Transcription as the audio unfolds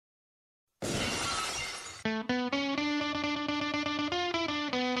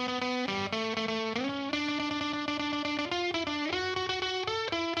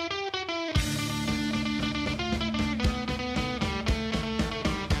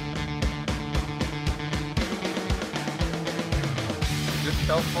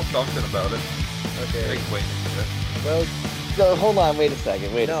Tell something about it. Okay. Wait. Well, So hold on, wait a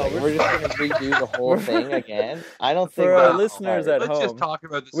second. No, We're just gonna redo the whole thing again. I don't think for our that's listeners smart. at Let's just home, talk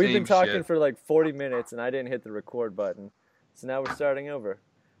about the we've same been talking shit. for like 40 minutes, and I didn't hit the record button. So now we're starting over.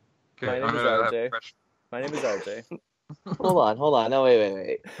 Okay, My name I'm is gonna have RJ. fresh- My name is RJ. Hold on. No,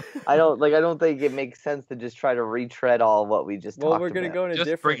 wait. I don't think it makes sense to just try to retread all what we just Well, talked we're gonna about. go in a Just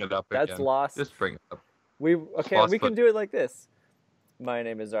different. bring it up That's again. lost. Just bring it up. Okay, Lost we can foot. do it like this. My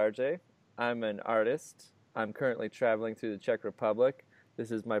name is RJ. I'm an artist. I'm currently traveling through the Czech Republic. This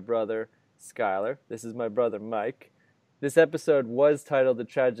is my brother, Skylar. This is my brother, Mike. This episode was titled The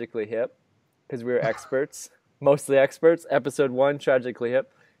Tragically Hip because we were experts, mostly experts. Episode 1, Tragically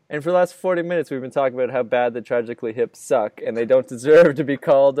Hip. And for the last 40 minutes, we've been talking about how bad the Tragically Hip suck and they don't deserve to be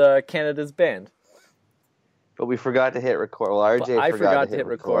called Canada's band. But we forgot to hit record. Well, RJ I forgot to hit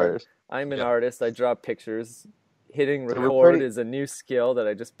record. I'm an Yeah. artist. I draw pictures. Hitting So we're record pretty- is a new skill that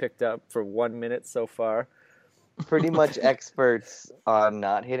I just picked up for 1 minute so far. Pretty much experts on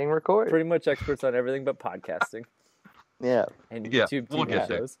not hitting record. Pretty much experts on everything but podcasting Yeah, and Yeah, YouTube we'll TV get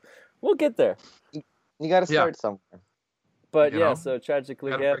there. shows. We'll get there. you got to Yeah. start somewhere. But You yeah, know, so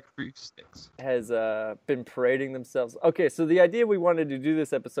Tragically Gotta Hip break a few sticks. has been parading themselves. Okay, so the idea we wanted to do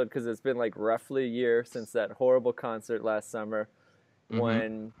this episode because it's been like roughly a year since that horrible concert last summer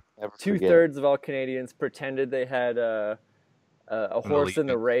when Never forget. 2/3 of all Canadians pretended they had a horse in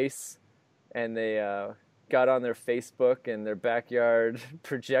the race, and they got on their Facebook and their backyard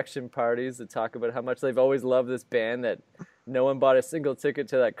projection parties to talk about how much they've always loved this band, that no one bought a single ticket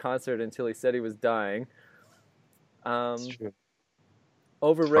to that concert until he said he was dying. It's true. As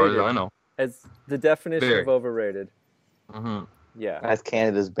far as Overrated, I know. as the definition Very. of overrated. Mm-hmm. Yeah, As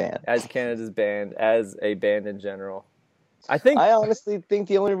Canada's band. as Canada's band, as a band in general. I think I honestly think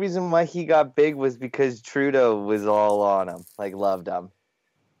the only reason why he got big was because Trudeau was all on him, like loved him.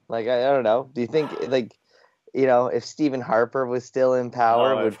 Like I don't know. Do you think like if Stephen Harper was still in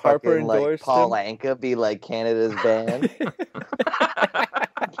power, Oh, would if Harper fucking like endorsed Paul him? Anka be like Canada's band?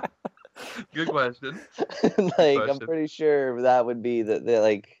 Good question. Like I'm question. pretty sure that would be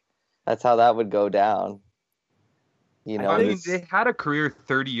that's how that would go down. I mean, this- they had a career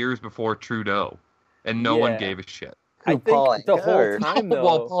 30 years before Trudeau, and no one Yeah. gave a shit. I Who, think Paul the Anka, whole or- time though.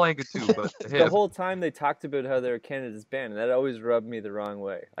 Well, Paul Anka too, but The him. whole time they talked about how they're Canada's band, and that always rubbed me the wrong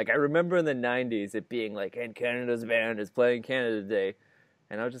way. Like I remember in the '90s it being like, "And Canada's band is playing Canada Day,"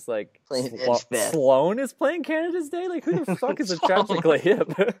 and I was just like, Playing Edge Fest. "Sloan is playing Canada's Day? Like who the fuck is a Sloan. Tragically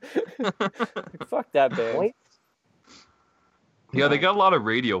Hip? Like, fuck that band." Wait, Yeah, they got a lot of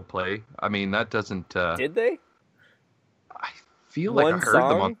radio play. I mean, that doesn't. Did they? I feel like One I heard them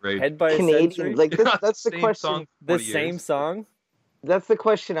on song, the radio. Head by a Canadian, Century. like Yeah, that's the same question. song, The 40 same years. song. That's the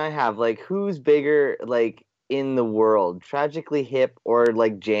question I have. Like, who's bigger, like, in the world, Tragically Hip or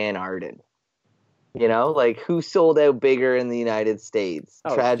like Jan Arden? Like who sold out bigger in the United States,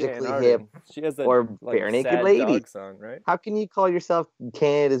 Oh, Tragically Jan Hip? Arden. She has that or like, Bare Naked sad Lady. dog song, right? How can you call yourself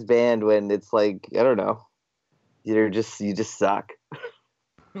Canada's band when it's like I don't know, you just suck?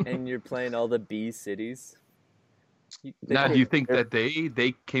 And you're playing all the B cities. Now, do you think that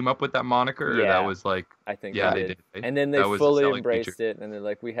they came up with that moniker, or Yeah. that was like, I think yeah, they they did. did. And then they That was a fully selling embraced feature. it, and they're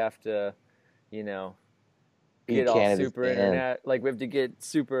like, we have to, Be get all Canada's super band. internet. Like we have to get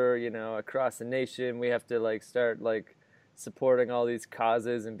super, across the nation. We have to like start like supporting all these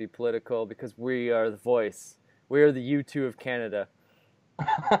causes and be political because we are the voice. We are the U2 of Canada.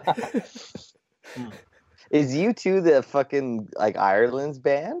 Is U2 the fucking like Ireland's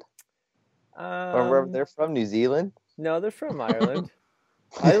band or wherever they're from, New Zealand? No, they're from Ireland.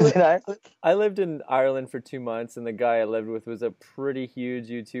 Is it Ireland? I lived in Ireland for 2 months, and the guy I lived with was a pretty huge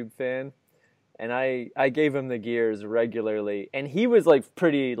YouTube fan. And I gave him the gears regularly, and he was like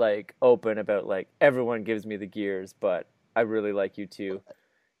pretty like open about like everyone gives me the gears, but I really like you too.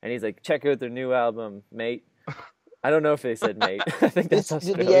 And he's like, check out their new album, mate. I don't know if they said mate. I think This that's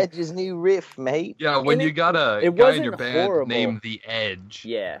is the Australian. Edge's new riff, mate. Yeah, when And you got a it guy in your wasn't band horrible. named The Edge.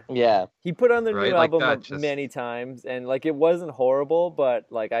 Yeah, Yeah. he put on their Right, new like album that, just- many times, and like it wasn't horrible, but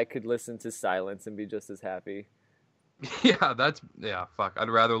like I could listen to Silence and be just as happy. Yeah, fuck. I'd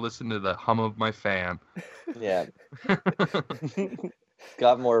rather listen to the hum of my fan. Yeah.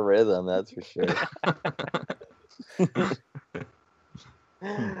 Got more rhythm, that's for sure.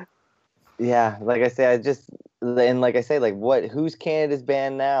 Yeah, like I say, who's Canada's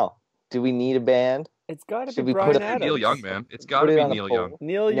band now? Do we need a band? It's got to Should be we put Brian it- Adams. Neil Young, man. It's got Put to it be on a Neil poll. Young.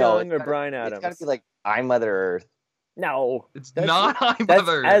 Neil No, Young it's or gotta- Brian Adams. It's got to be like I Mother Earth. No, It's That's- not I'm that's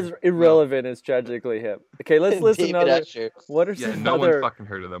Mother. as irrelevant as Tragically Hip. Okay, let's listen to David other. Usher. What are Yeah, some no other? one fucking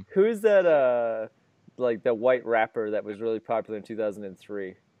heard of them. Who's that? like the white rapper that was really popular in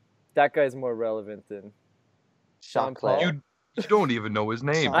 2003. That guy's more relevant than Sean Chocolate. Paul. You don't even know his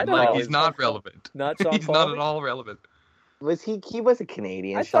name. I don't Like know he's his not name. relevant. Not Sean He's Paul. not at all relevant. Was he? He was a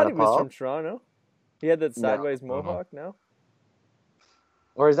Canadian. I Sean thought he was Paul? from Toronto. He had that No. sideways mohawk. No,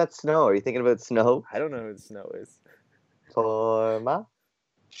 Or is that Snow? Are you thinking about Snow? I don't know who Snow is. Forma.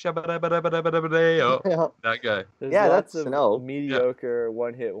 Shabba-dabba-dabba-dabba-dabba-day. Oh, that guy. There's Yeah, lots that's of Snow. mediocre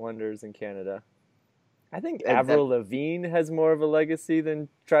one-hit wonders in Canada. I think And Avril Lavigne has more of a legacy than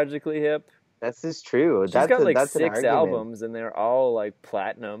Tragically Hip. This is true. She's got like that's an 6 argument. albums, and they're all like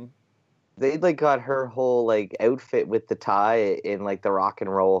platinum. They like got her whole like outfit with the tie in like the Rock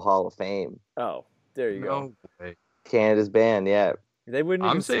and Roll Hall of Fame. Oh, there you go. No way. Canada's band, yeah. They wouldn't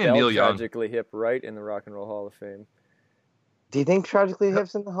I'm even saying spell Neil Young. Tragically Hip right in the Rock and Roll Hall of Fame. Do you think Tragically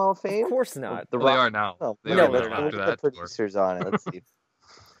Hip's in the Hall of Fame? Of course not. The Well, they Rock- are now. Oh, They No, are they're now not. after the that tour. producers on it. Let's see.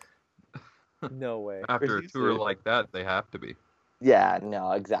 No way. After a tour Producers. like that, they have to be. Yeah,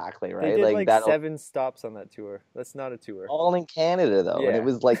 no, exactly, They right? did like that'll 7 stops on that tour. That's not a tour. all in Canada though, and Yeah. it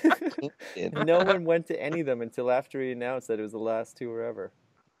was like Kingston. No one went to any of them until after he announced that it was the last tour ever.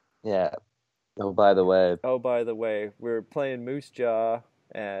 Yeah. Oh, by the way, Oh, by the way, we're playing Moose Jaw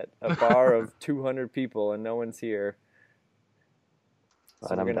at a bar of 200 people and no one's here. So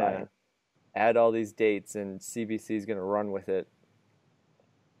but we're I'm going to dying. add all these dates and CBC's going to run with it.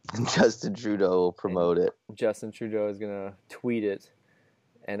 Justin Trudeau will promote it. Justin Trudeau is going to tweet it.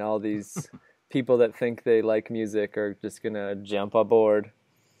 And all these people that think they like music are just going to jump aboard.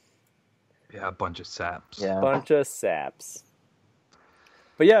 Yeah, a bunch of saps. Yeah. Bunch of saps.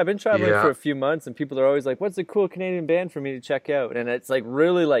 But yeah, I've been traveling Yeah. for a few months and people are always like, what's a cool Canadian band for me to check out? And it's like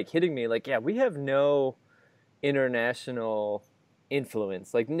really like hitting me like, yeah, we have no international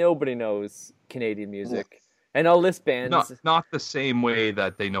influence. Like nobody knows Canadian music. And I'll list bands. Not the same way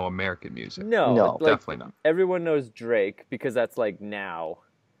that they know American music. No, No. like, Definitely not. everyone knows Drake because that's like now.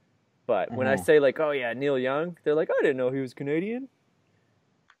 But when I Mhm. say like, oh yeah, Neil Young, they're like, I didn't know he was Canadian.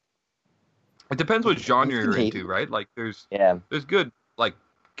 It depends what genre you're Canadian. into, right? Like there's Yeah. good like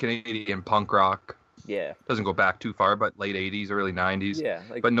Canadian punk rock. Yeah, Doesn't go back too far, but late 80s, early 90s. yeah.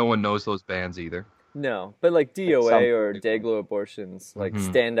 Like But no one knows those bands either. no, but like DOA some- or Dayglow Abortions like Mhm.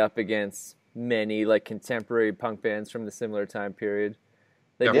 stand up against many like contemporary punk bands from the similar time period.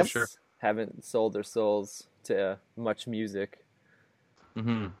 They Yeah, for just sure. haven't sold their souls to much music.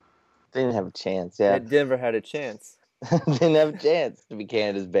 Hmm. They didn't have a chance, yeah. They never had a chance. They didn't have a chance to be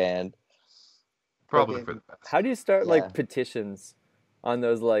Canada's band. Probably Okay. for the best. How do you start Yeah. like petitions on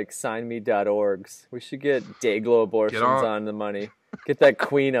those like signme.orgs? We should get Dayglow Abortions on- on the money. Get that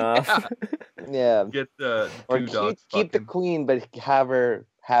queen off. Yeah. Get the Or two dogs keep the fucking. queen, but have her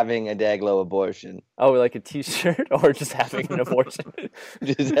having a Daglow abortion. Oh, like a T-shirt or just having an abortion?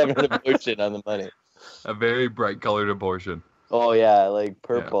 Just having an abortion on the money. A very bright colored abortion. Oh yeah, like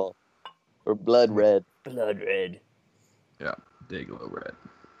purple or blood red Blood red. Yeah, Dayglow Red.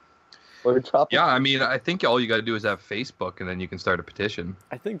 or tropical. Yeah, I mean, I think all you got to do is have Facebook, and then you can start a petition.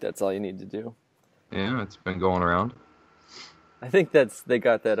 I think that's all you need to do. Yeah, it's been going around. I think they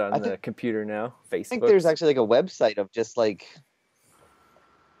got that on I the think- computer now. Facebook. I think there's actually like a website of just like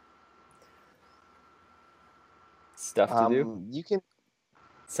stuff to do. you can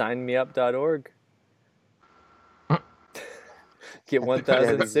Signmeup.org. Get Yeah,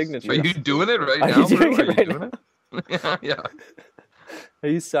 1,000 this is signatures. Are you doing it right Are now, you doing bro? it Are you right doing it? Yeah, yeah. Are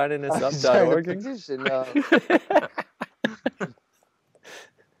you signing us I'm up signing a .org? petition, no.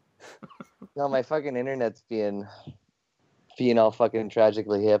 No, my fucking internet's being all fucking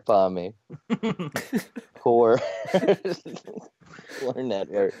tragically hip on me. Poor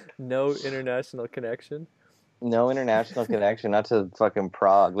network. No international connection. No international connection, not to fucking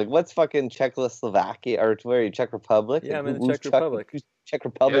Prague. Like, what's fucking Czechoslovakia or where are you? Czech Republic? Yeah, I'm in the Who's Czech Republic. Who's Czech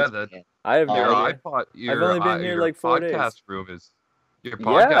Republic. Yeah, I have no Your idea. iPod, your, only been here your like 4 days. podcast room is. Your Yeah,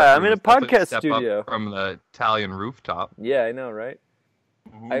 podcast I'm room in a is definitely podcast step up studio. from the Italian rooftop. Yeah, I know, right?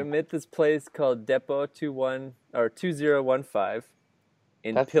 I'm at this place called Depot 2015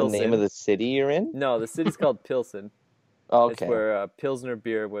 in That's Pilsen. the name of the city you're in? No, the city's called Pilsen. Okay. It's where Pilsner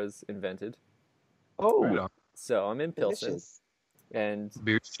beer was invented. Oh, Right on. So I'm in Pilsen, delicious. and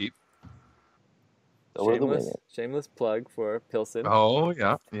Beer's cheap. So we're the shameless, winner. shameless plug for Pilsen. Oh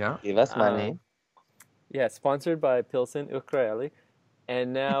yeah, yeah. Give us money. Yeah, sponsored by Pilsen Ukraeli.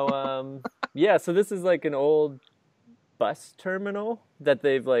 And now, yeah, so this is like an old bus terminal that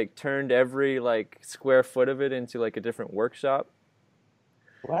they've like turned every like square foot of it into like a different workshop.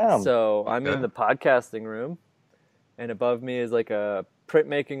 Wow. So I'm in Okay. the podcasting room, and above me is like a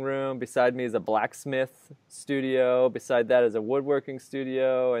printmaking room. Beside me is a blacksmith studio. Beside that is a woodworking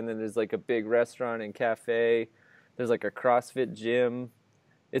studio. And then there's like a big restaurant and cafe. There's like a CrossFit gym.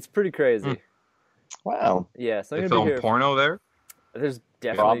 It's pretty crazy. Wow. Yeah, so I'm They gonna be film here. porno there? There's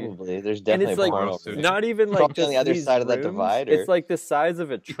definitely, Probably. There's and definitely it's like porno porno. studio. not even like Probably just on the other these side of that rooms. divider. It's like the size of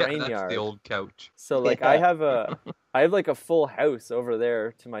a Yeah, train that's yard. the old couch. So like Yeah. I have like a full house over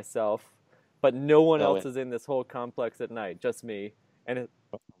there to myself, but no one No else way. is in this whole complex at night, just me and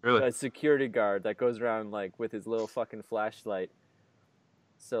Really? a security guard that goes around like with his little fucking flashlight.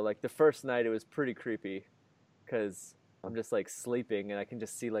 So like the first night it was pretty creepy cuz I'm just like sleeping and I can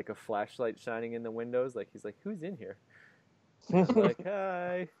just see like a flashlight shining in the windows, like he's like, "Who's in here?" And I'm like,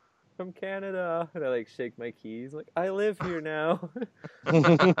 "Hi, from Canada." And I like shake my keys like, "I live here now."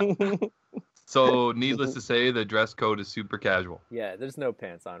 So, needless to say, the dress code is super casual. Yeah, there's no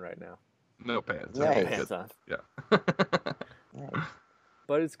pants on right now. No pants. Nice. Okay, Pants good. on. Yeah. Nice.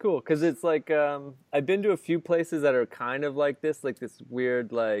 But it's cool because it's like I've been to a few places that are kind of like this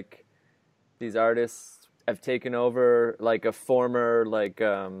weird like these artists have taken over like a former like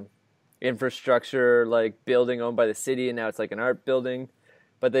infrastructure like building owned by the city and now it's like an art building,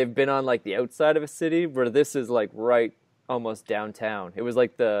 but they've been on like the outside of a city where this is like right almost downtown. It was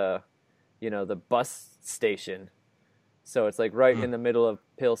like the the bus station, so it's like right in the middle of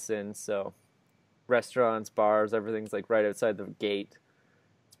Pilsen. So restaurants, bars, everything's like right outside the gate.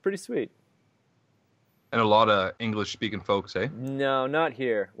 Pretty sweet. And a lot of English-speaking folks, eh? No, not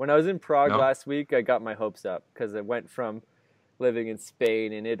here. When I was in Prague No? last week, I got my hopes up because I went from living in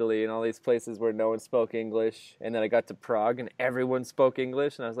Spain and Italy and all these places where no one spoke English, and then I got to Prague and everyone spoke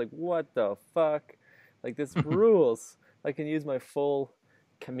English, and I was like, "What the fuck? Like this rules! I can use my full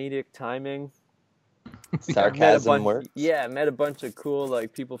comedic timing." Sarcasm works. Yeah, I met a bunch of cool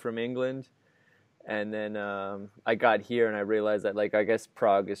like people from England. And then I got here and I realized that like I guess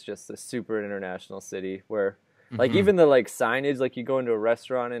Prague is just a super international city where like even the like signage, like you go into a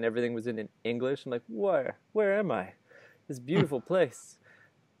restaurant and everything was in English. I'm like, where am I? This beautiful place.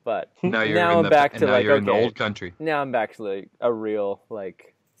 But Now you're now in I'm the, back and to now like you're in the okay, old country. now I'm back to like a real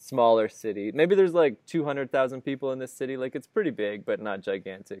like smaller city. Maybe there's like 200,000 people in this city. Like it's pretty big, but not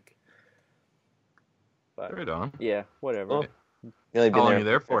gigantic. But Right on. yeah, whatever. Oh. You only been How long are you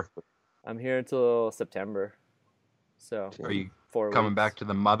there for? I'm here until September. So Are you 4 coming weeks. back to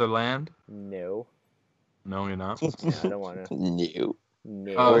the motherland? No. No, you're not. Yeah, I don't want to. No.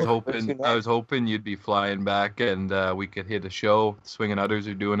 No. I was Where's your hoping you'd be flying back and we could hit a show. Swinging Utters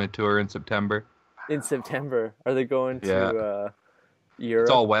are doing a tour in September. In September, are they going to Yeah. Europe?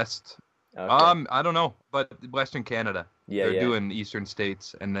 It's all west. Okay. I don't know, but Western Canada. Yeah, They're yeah. doing Eastern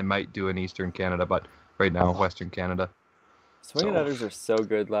states, and they might do in Eastern Canada, but right now, Western Canada. Swinging so- Utters are so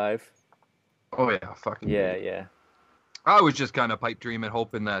good live. Oh yeah, fucking. Yeah, yeah. I was just kind of pipe dreaming,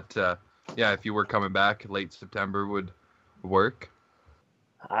 hoping that, if you were coming back, late September would work.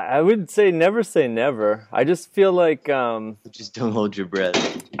 I would say never. I just feel like Just don't hold your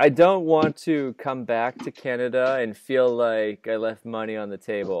breath. I don't want to come back to Canada and feel like I left money on the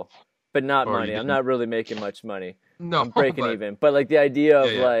table. But not Or you money. I'm didn't. not really making much money. No, I'm breaking but- even. But like the idea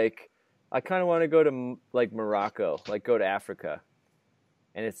of Yeah, yeah. like, I kind of want to go to like Morocco, like go to Africa.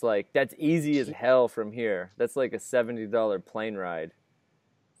 And it's like, that's easy as hell from here. That's like a $70 plane ride.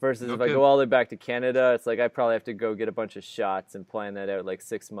 Versus No if I kidding. go all the way back to Canada, it's like I probably have to go get a bunch of shots and plan that out like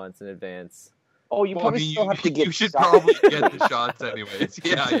 6 months in advance. Oh, you Well, probably still have to get you should shots. probably get the shots anyways.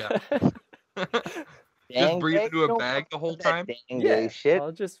 Yeah. Just Dang, breathe Greg, into you a don't bag the whole that time. dang Yeah, gay shit.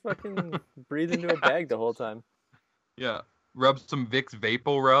 I'll just fucking breathe into a bag the whole time. Yeah. Rub some Vicks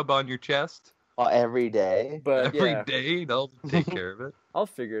Vapo Rub on your chest Every day. But every yeah, day. They'll take care of it. I'll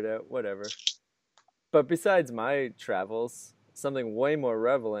figure it out, whatever. But besides my travels, something way more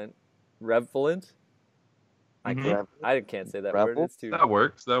relevant. Mhm. I can't say that word. Revel? It's too That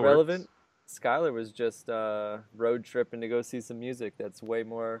works. That relevant. works. Skylar was just road tripping to go see some music that's way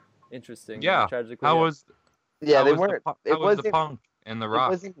more interesting. Yeah. Tragically. How was? Yeah, how they was weren't. The, It how was the wasn't. punk and the It rock?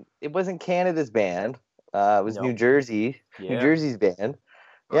 wasn't Canada's band. It was No. New Jersey. Yeah. New Jersey's band.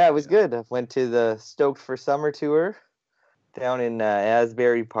 Oh, Yeah, it was good. I went to the Stoked for Summer tour down in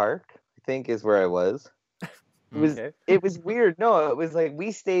Asbury Park, I think is where I was. Okay. It was weird. No, it was like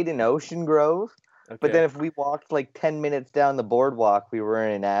we stayed in Ocean Grove, Okay. but then if we walked like 10 minutes down the boardwalk, we were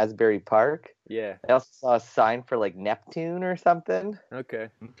in Asbury Park. yeah. I also saw a sign for like Neptune or something. Okay.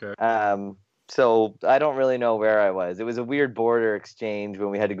 Okay. So I don't really know where I was. It was a weird border exchange when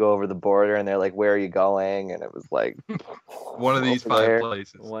we had to go over the border, and they're like, "Where are you going?" And it was like One of these over five there.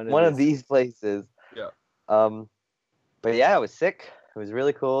 places. one of these places. Yeah. But yeah, it was sick. It was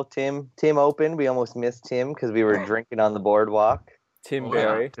really cool. Tim opened. We almost missed Tim because we were drinking on the boardwalk. Tim Oh,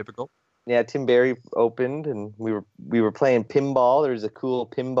 Barry. yeah, typical. Yeah, Tim Barry opened, and we were playing pinball. There's a cool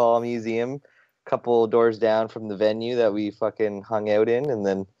pinball museum, a couple doors down from the venue that we fucking hung out in, and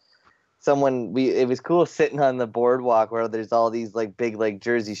then it was cool sitting on the boardwalk where there's all these like big like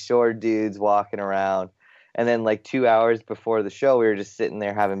Jersey Shore dudes walking around, and then like 2 hours before the show, we were just sitting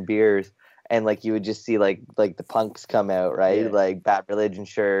there having beers, and like you would just see like the punks come out, right? Yeah. Like Bad Religion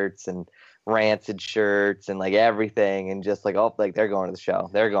shirts and Rancid shirts and like everything, and just like, oh, like they're going to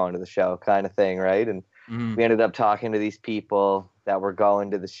the show kind of thing, right? And Mhm. we ended up talking to these people that were going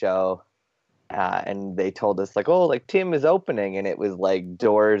to the show, and they told us like, oh, like Tim is opening, and it was like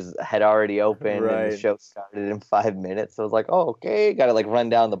doors had already opened and the Right. show started in 5 minutes. So I was like, oh, okay, gotta like run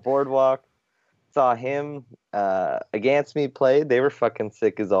down the boardwalk. Saw him. Against Me played. They were fucking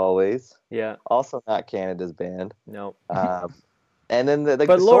sick as always. Yeah. Also not Canada's band. No. And then the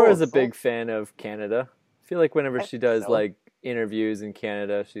But Laura's a Souls. big fan of Canada. I feel like whenever I she think does so. like interviews in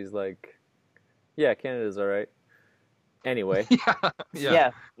Canada, she's like, "Yeah, Canada's all right." Anyway,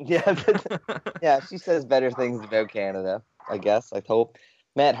 Yeah. Yeah. She says better things about Canada, I guess. I hope.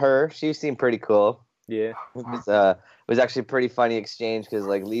 Met her. She seemed pretty cool. yeah, It was actually a pretty funny exchange because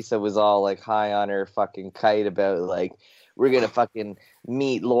like Lisa was all like high on her fucking kite about like we're gonna fucking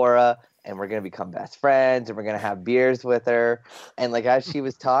meet Laura and we're gonna become best friends and we're gonna have beers with her, and like as she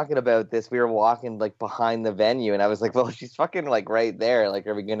was talking about this, we were walking like behind the venue, and I was like, well, she's fucking like right there, like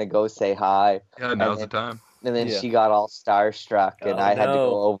are we gonna go say hi? Yeah, now's the time. And then Yeah. she got all starstruck, and Oh, I had to no.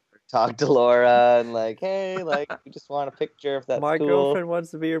 go over talk to Laura and like, hey, like we just want a picture if that's my cool. girlfriend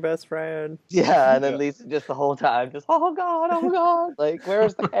wants to be your best friend. Yeah, and then Yeah. Lisa just the whole time, just oh god, like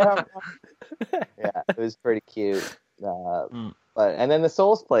where's the camera? Yeah, it was pretty cute. But and then the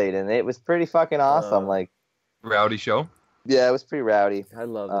Souls played, and it was pretty fucking awesome. Like, Rowdy show. yeah, it was pretty rowdy. I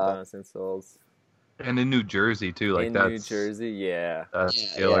love the Bouncing Souls And in New Jersey too, like in that's New Jersey. Yeah, that's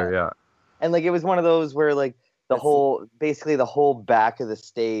Yeah, killer, yeah. And like it was one of those where like basically the whole back of the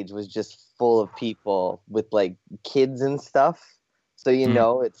stage was just full of people with like kids and stuff. So you Mm.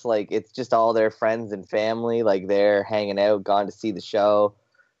 know, it's like it's just all their friends and family, like they're hanging out, gone to see the show.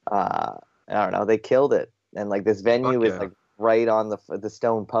 I don't know, they killed it. And like this venue Fuck was yeah. like right on the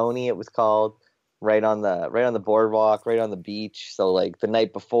Stone Pony, it was called, right on the boardwalk, right on the beach. So like the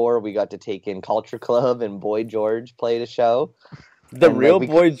night before, we got to take in Culture Club, and Boy George played a show. the And, like, real we-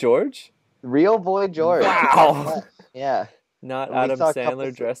 Boy George, Real Boy George. Wow. Yeah. not We Adam saw a couple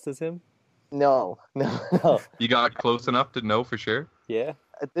Sandler dressed as him. No. You got close enough to know for sure. Yeah,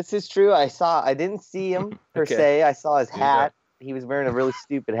 This is true. I didn't see him per Okay. se. I saw his Yeah. hat. He was wearing a really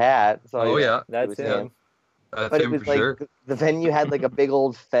stupid hat. So Oh, I- yeah. it that's was him. That's But it him was for like sure. the venue had like a big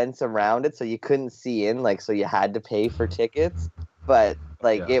old fence around it, so you couldn't see in. Like, so you had to pay for tickets. But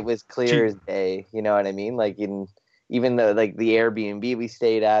like Yeah. it was clear Cheap. as day. You know what I mean? Like even the like the Airbnb we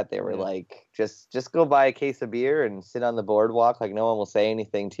stayed at, they were Yeah. like just go buy a case of beer and sit on the boardwalk. Like no one will say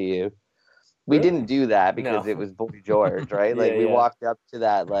anything to you. We Really? didn't do that because No. it was Boy George, right? Like Yeah, we yeah. walked up to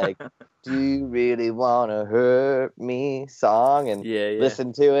that like, "Do you really wanna hurt me?" song and Yeah, yeah.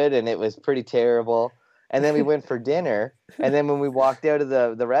 listened to it, and it was pretty terrible. And then we went for dinner, and then when we walked out of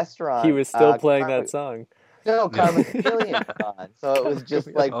the restaurant, He was still playing Carmen- that song. No, Yeah. Carmen Chameleon was on, so it was just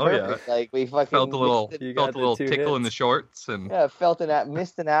like Oh, yeah. perfect. Like we fucking Felt a little missed, You felt got a little the two tickle in the hits. shorts and yeah,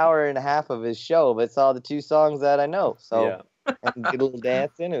 missed an hour and a half of his show, but saw the two songs that I know. So Yeah, and did a little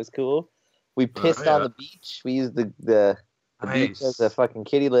dancing. It was cool. We pissed on yeah. the beach. We used the beach as a fucking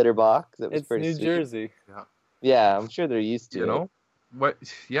kitty litter box. It was it's pretty New sweet. Jersey. Yeah, I'm sure they're used to you it. know what?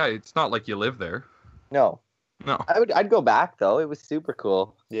 Yeah, it's not like you live there. No, No, I'd go back though. It was super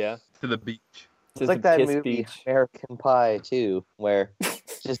cool. Yeah, to the beach. It's like that movie American Pie too, where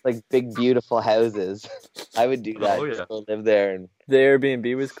it's just like big beautiful houses. I would do that. Oh, Just yeah. go live there, and The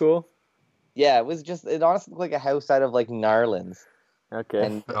Airbnb was cool. yeah, it honestly looked like a house out of like Narlands, Okay.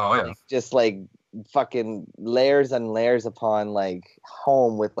 and Oh yeah. like, just like fucking layers and layers upon like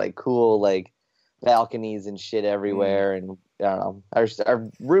home with like cool like balconies and shit everywhere. And I don't know, our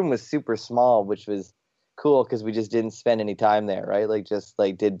room was super small, which was cool because we just didn't spend any time there, right? Like just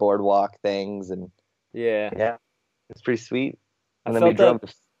like did boardwalk things, and Yeah. it's pretty sweet. And I then we felt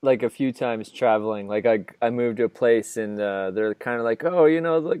drove. like a few times traveling. Like I moved to a place and they're kind of like, oh,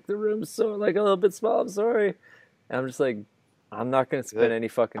 like the room's so like a little bit small. I'm sorry. And I'm just like, I'm not gonna spend Good. any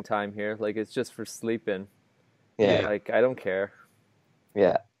fucking time here. Like it's just for sleeping. Yeah, Like I don't care.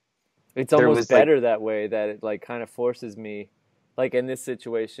 yeah. It's There almost was, like- better that way. That it like kind of forces me, like in this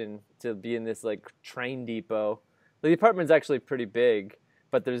situation, to be in this like train depot. The apartment's actually pretty big,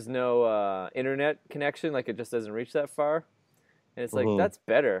 but there's no internet connection. Like it just doesn't reach that far. And it's like Mhm. that's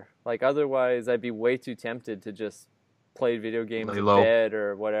better. Like otherwise, I'd be way too tempted to just played video games Lay in low. bed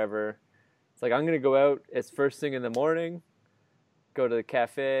or whatever. It's like I'm gonna go out. It's first thing in the morning. Go to the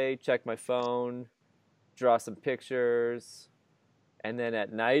cafe, check my phone, draw some pictures, and then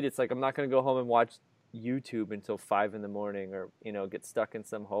at night it's like I'm not gonna go home and watch YouTube until 5 in the morning, or get stuck in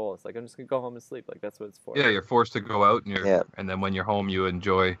some hole. It's like I'm just gonna go home and sleep. Like that's what it's for. Yeah, you're forced to go out, and Yeah. and then when you're home, you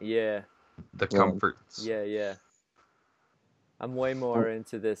enjoy Yeah. the Yeah. comforts. Yeah. I'm way more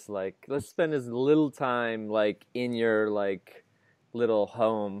into this. Like, let's spend as little time like in your like little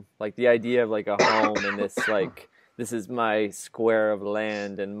home. Like the idea of like a home and this like this is my square of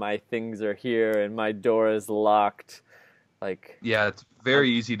land and my things are here and my door is locked. Like, Yeah, it's very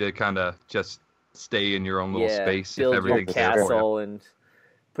easy to kind of just stay in your own little space if build your everything's there for you. castle and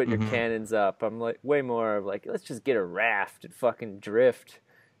put your Mhm. cannons up. I'm like way more of like, let's just get a raft and fucking drift,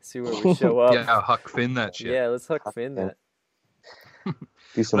 see where we show up. Yeah, Huck Finn that shit. Yeah, let's Huck Finn that.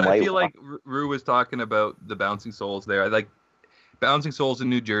 Do some But I white feel like Rue was talking about the Bouncing Souls there. I like Bouncing Souls in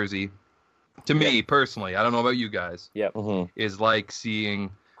New Jersey. To me personally, I don't know about you guys, Mhm. is like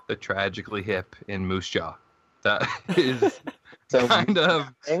seeing the Tragically Hip in Moose Jaw. That is So kind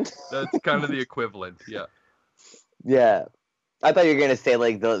of that's kind of the equivalent. Yeah. yeah. I thought you were gonna say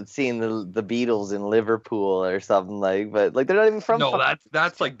like seeing the Beatles in Liverpool or something but like they're not even from. No,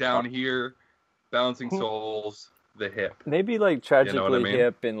 that's like down here. Bouncing Souls, the Hip Maybe like You Tragically know what I mean?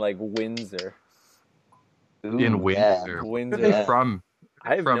 Hip in like Windsor. Ooh, in yeah. Windsor. Windsor. Where are they Yeah. from?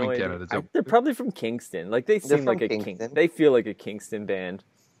 I have from no in idea. Canada. So- They're probably from Kingston. Like they They're seem from like a Kingston. They feel like a Kingston band.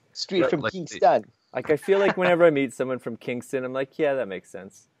 Street from Like- Kingston. Like I feel like whenever I meet someone from Kingston, I'm like, yeah, that makes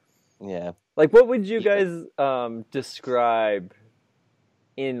sense. Yeah. Like, what would you guys describe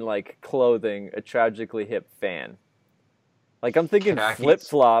in like clothing a Tragically Hip fan? Like I'm thinking Khakis. flip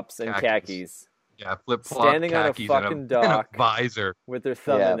flops and Khakis. khakis Yeah, flip flop, Standing on a khakis, fucking and dock. and a visor. with their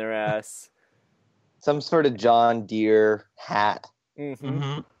thumb Yeah. in their ass. Some sort of John Deere hat. hmm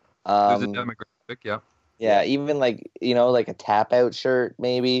Mm-hmm. There's a Um, demographic. Yeah. yeah, even like like a tap out shirt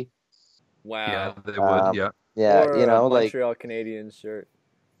maybe. Wow. Yeah, they would. Um, Yeah. Yeah, Or you know, a like Montreal Canadiens shirt,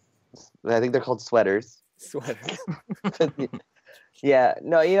 I think they're called sweaters. sweaters. Yeah,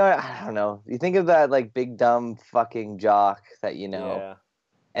 no, I don't know. You think of that like big dumb fucking jock that Yeah.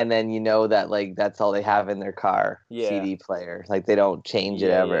 and then that like that's all they have in their car, Yeah. CD player. Like they don't change it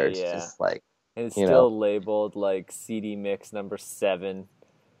Yeah, ever. yeah, It's yeah. just like And it's You still know. labeled like CD mix number 7.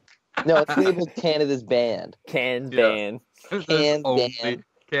 no, it's labeled Canada's band. Can Yeah. ban. This Can only ban.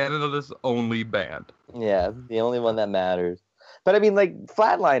 Canada's only band. Yeah, the only one that matters. But I mean, like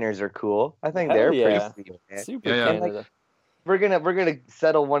Flatliners are cool. I think Hell they're yeah. pretty cool. Super Yeah, yeah. Canada. We're gonna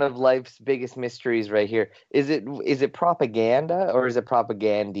settle one of life's biggest mysteries right here. Is it propaganda or is it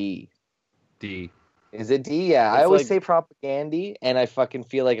propagandy? D. Is it D? Yeah, I It's always like- say propagandy, and I fucking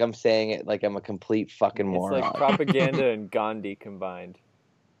feel like I'm saying it like I'm a complete fucking It's moron. like propaganda and Gandhi combined.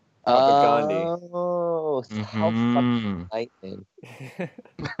 propaganda. Oh, how fucking Mhm. enlightening.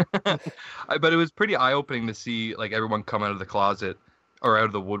 But it was pretty eye-opening to see like everyone come out of the closet or out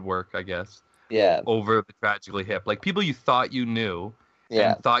of the woodwork, I guess, Yeah, over the Tragically Hip. Like people you thought you knew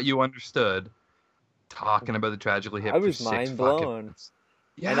yeah. and thought you understood, talking about the Tragically Hip. I for was 6 mind fucking blown. minutes.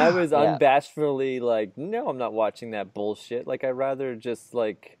 Yeah. And I was Yeah. unbashfully like, no, I'm not watching that bullshit. Like, I'd rather just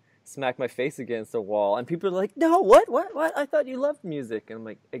like smack my face against a wall. And people are like, no, what? I thought you loved music. And I'm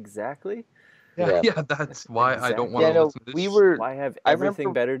like, exactly. Yeah, Yeah. that's why I don't Exactly. want Yeah, to no, listen to this. we shit. were. Why have I everything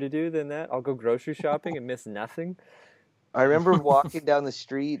remember- better to do than that? I'll go grocery shopping and miss nothing. I remember walking down the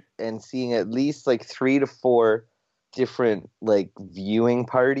street and seeing at least like 3 to 4 different like viewing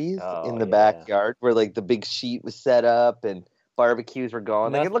parties Oh, in the yeah. backyard where like the big sheet was set up and barbecues were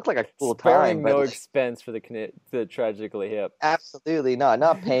going. Like it looked like a cool Sparing time, but no like, expense for the Tragically Hip. absolutely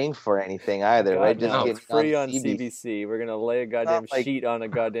not paying for anything either. God, Right? Just no, getting it's free on CB. CBC. We're gonna lay a goddamn like- sheet on a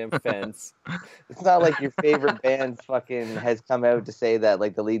goddamn fence. It's not like your favorite band fucking has come out to say that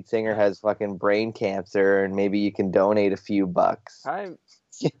like the lead singer has fucking brain cancer and maybe you can donate a few bucks. I'm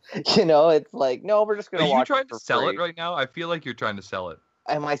It's like no, we're just gonna Are you watch trying it for to sell free. it right now? I feel like you're trying to sell it.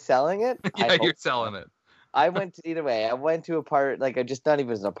 Am I selling it? I Yeah, hope you're so. selling it. I went to either way. I went to a part like I just not even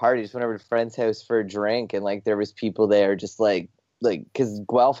was a party. I just went over to a friend's house for a drink, and like there was people there just like because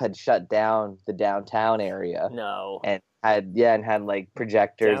Guelph had shut down the downtown area no and had like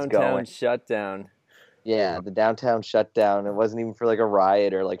projectors downtown going. shutdown. Yeah, the downtown shut down. It wasn't even for like a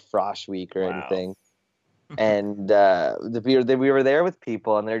riot or like Frosh Week or Wow. anything. And we were there with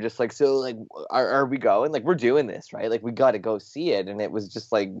people, and they're just like, so like, are we going? Like, we're doing this, right? Like, we got to go see it. And it was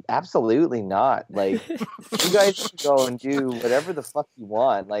just like, absolutely not. Like, you guys can go and do whatever the fuck you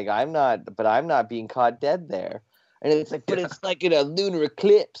want. Like, I'm not being caught dead there. And it's like, but it's like in a lunar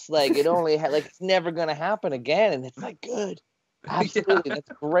eclipse. Like it only like it's never gonna happen again. And it's like, good, absolutely, that's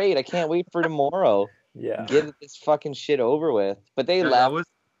great. I can't wait for tomorrow. Yeah. Get this fucking shit over with. But they left.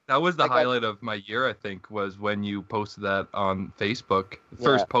 That was the I got- highlight of my year, I think, was when you posted that on Facebook. The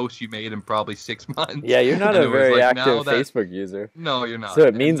first post you made in probably 6 months. Yeah, you're not And a it was very like, now active that- Facebook user. No, you're not. So it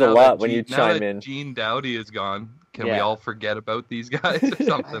And means a now lot that when you now chime that in. Gene Dowdy is gone. Can we Yeah. all forget about these guys or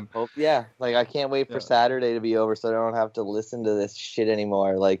something? Hope, yeah, like I can't wait for Yeah. Saturday to be over so I don't have to listen to this shit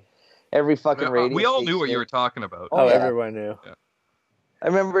anymore. Like every fucking radio. We all knew what you station- were talking about. Oh, yeah. everyone knew. I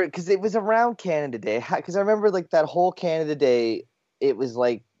remember because it was around Canada Day. Because I remember like that whole Canada Day, it was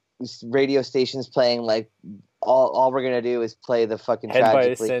like radio stations playing like all we're gonna do is play the fucking Head by a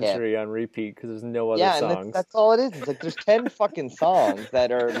Tragically Hip. Century on repeat because there's no other Yeah, and songs. that's all it is. It's like there's 10 fucking songs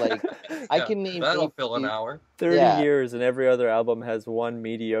that are like I Yeah, can name that'll 8 fill an hour. 30 yeah. years and every other album has one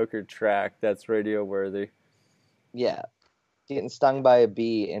mediocre track that's radio worthy. Yeah, getting stung by a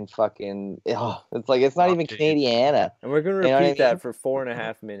bee and fucking it's like it's not Oh, even geez. Canadiana. And we're going You to know what I repeat that mean? for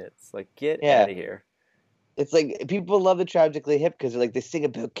 4.5 minutes. Like, get Yeah. out of here. It's like people love the Tragically Hip because like they sing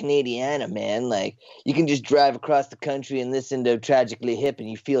about Canadiana, man. Like you can just drive across the country and listen to Tragically Hip and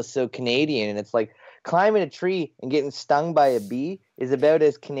you feel so Canadian. And it's like climbing a tree and getting stung by a bee is about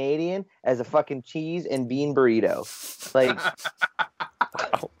as Canadian as a fucking cheese and bean burrito. Like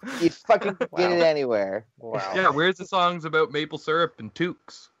you fucking get Wow. it anywhere. Wow. Yeah, where's the songs about maple syrup and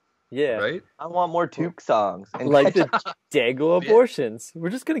toques? Yeah. Right? I want more Toque songs. And Like the Dayglow Yeah. abortions. We're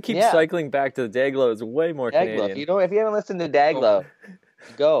just going to keep Yeah. cycling back to the Dayglow. It's way more Dayglow. Canadian. If you haven't listened to Dayglow,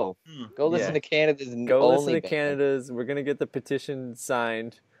 go listen Yeah. to Canada's Go only listen to band. Canada's. We're going to get the petition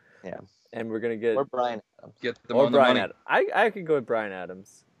signed. Yeah. And we're going to get... Or Brian Adams. Get them Or on the Brian money. Adams. I could go with Brian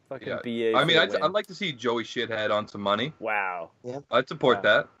Adams. Fucking Yeah. BA. I mean, for the win. I'd like to see Joey Shithead on some money. Wow. I'd support Wow.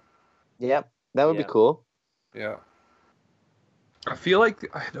 that. Yep, that would Yeah. be cool. Yeah. I feel like,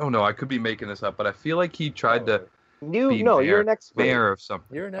 I don't know, I could be making this up, but I feel like he tried to be You're an expert. mayor of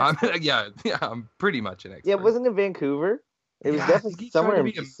something. You're an I'm, expert. yeah, I'm pretty much an expert. Yeah, wasn't it Vancouver? It was Yeah, I think definitely he tried somewhere to in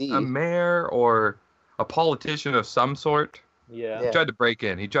be BC. a mayor or a politician of some sort. Yeah. Yeah. He tried to break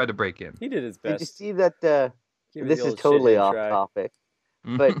in. He did his Did you best. see that? Give it This the is old totally shithead off try. topic,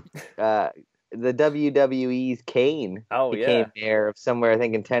 Mhm. but the WWE's Kane Oh, became yeah. mayor of somewhere I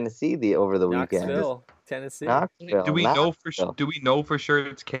think in Tennessee over the weekend. Knoxville, Tennessee. Knoxville. do we know for Knoxville. do we know for sure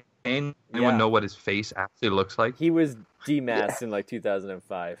it's Kane? Anyone Yeah. know what his face actually looks like? He was demasked in like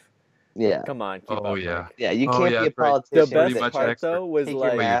 2005. Yeah, Come on. Keep Oh up, yeah. Mike. yeah. You Oh, can't yeah, be a that's right. politician. The Pretty best much part expert. though was Take your like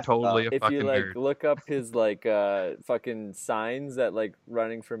But you're mask totally off. a if you fucking like nerd. look up his like fucking signs that like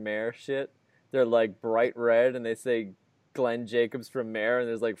running for mayor shit, they're like bright red and they say Glenn Jacobs for mayor and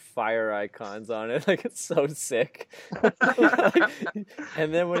there's like fire icons on it. Like it's so sick.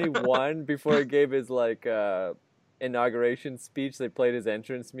 And then when he won, before he gave his like inauguration speech, they played his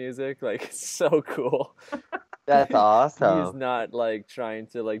entrance music. Like it's so cool. That's awesome. He's not like trying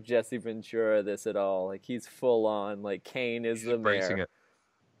to like Jesse Ventura this at all. Like he's full on like Kane is He's the embracing mayor. it.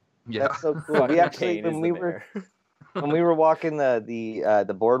 Yeah. That's so cool. Fucking We actually Kane is when the we were mayor. when we were walking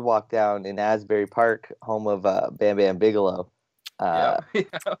the boardwalk down in Asbury Park, home of Bam Bam Bigelow. Yeah.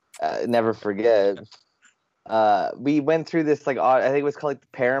 Never forget. We went through this like I think it was called like the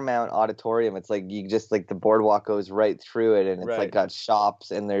Paramount Auditorium. It's like you just like the boardwalk goes right through it, and it's Right. like got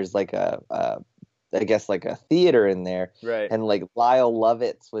shops and there's like I guess like a theater in there, Right. and like Lyle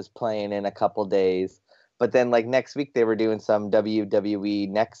Lovitz was playing in a couple days. But then like next week they were doing some WWE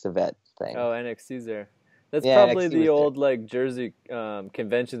Next event thing. Oh, NXT's there. That's Yeah, probably NXT was the there. old like Jersey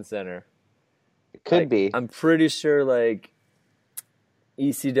convention center. It could Like, be. I'm pretty sure like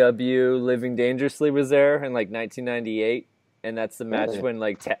ECW Living Dangerously was there in like 1998, and that's the match Really? when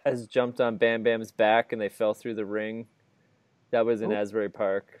like Taz jumped on Bam Bam's back and they fell through the ring. That was in Ooh. Asbury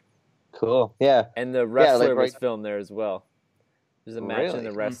Park, Cool. Yeah. and the wrestler was right- filmed there as well. There's a match in Really?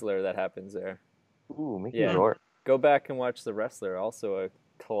 the wrestler that happens there. Ooh, Mickey Yeah. Rourke. Go back and watch the wrestler. Also a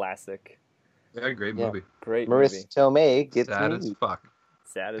classic, Yeah, great Yeah. movie. great movie. Marissa Tomei gets Sad as moved. fuck.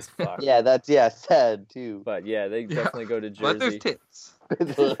 Sad as fuck. Yeah, that's sad too. But yeah, they Yeah. definitely go to But there's Jersey. tits.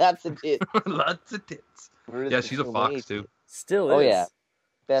 That's a hit. Lots of tits. Yeah, she's a fox too. Still is. Oh, yeah.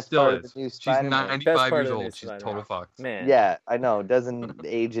 Best Still part is. of the new She's Spider-Man. Best 95 part years of the old. new She's a Spider-Man. total fox. Man. Yeah, I know. Doesn't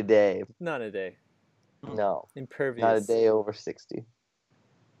age a day. Not a day. No, Impervious. not a day over 60.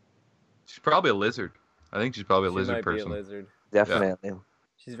 She's probably a lizard. I think she's probably a She lizard might person. be a lizard. Definitely.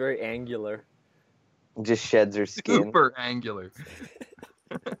 She's very angular. Just sheds her skin. Super angular.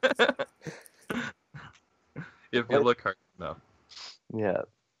 If you What? look hard enough. Yeah.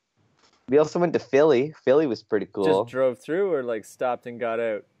 We also went to Philly. Philly was pretty cool. Just drove through or like stopped and got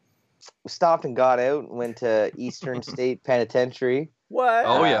out. stopped and got out, went to Eastern State Penitentiary. What?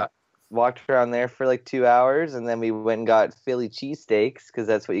 Oh, yeah. Walked around there for like 2 hours, and then we went and got Philly cheesesteaks because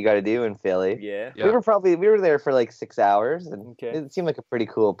that's what you got to do in Philly. Yeah. Yeah. We were there for like 6 hours, and Okay. it seemed like a pretty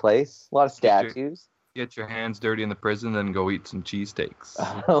cool place. A lot of statues. Get your hands dirty in the prison, then go eat some cheesesteaks.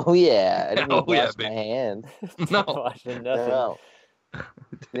 Oh yeah, I didn't Oh, even yeah, wash my baby. hands. No. Watching nothing. No.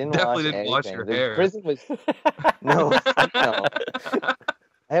 Didn't Definitely wash didn't wash anything. your The hair. prison was no, no.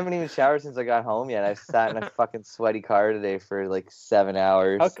 I haven't even showered since I got home yet. I've sat in a fucking sweaty car today for like 7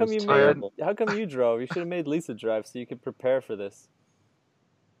 hours. How It come was you terrible. How come you drove? You should have made Lisa drive so you could prepare for this.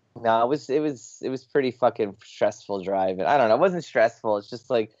 No, it was pretty fucking stressful driving. I don't know. It wasn't stressful. It's just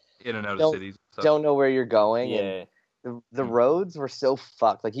like In and out Don't- of cities. So. don't know where you're going, and Yeah. the roads were so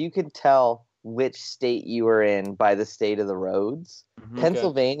fucked. Like you could tell which state you were in by the state of the roads. Mhm.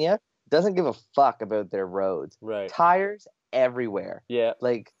 Pennsylvania doesn't give a fuck about their roads. Right. Tires everywhere. Yeah.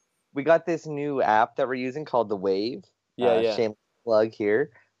 Like we got this new app that we're using called the Wave. Yeah. Shameless plug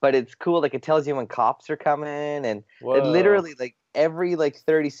here, but it's cool. Like it tells you when cops are coming, and Whoa. it literally like every like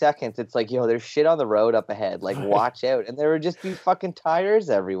 30 seconds, it's like, yo, there's shit on the road up ahead. Like watch out. And there would just be fucking tires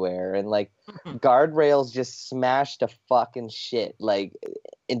everywhere, and like guardrails just smashed to fucking shit. Like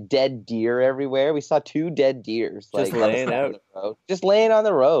and dead deer everywhere. We saw 2 dead deers like Just on the laying side of out. the road. Just laying on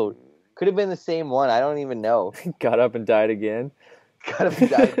the road. Could have been the same one. I don't even know. Got up and died again. Could have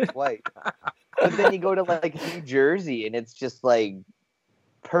died twice. But then you go to like New Jersey, and it's just like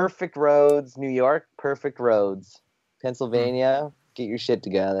perfect roads. New York, perfect roads. Pennsylvania, get your shit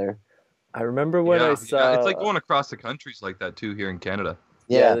together. I remember when I saw. it's like going across the countries like that too here in Canada.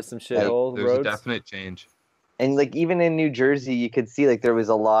 Yeah, there's some shithole There's a roads. definite change. and like even in New Jersey, you could see like there was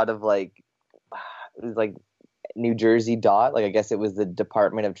a lot of like, it was like New Jersey DOT. Like I guess it was the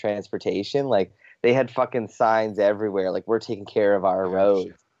Department of Transportation. Like they had fucking signs everywhere. Like we're taking care of our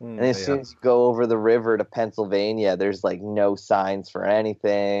roads. Hmm. And as Yeah. soon as you go over the river to Pennsylvania, there's like no signs for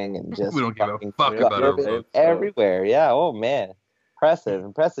anything, and just We don't give a fucking fuck about our garbage roads. everywhere. Yeah. Oh man,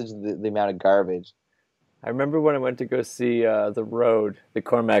 impressive the amount of garbage. I remember when I went to go see The Road, the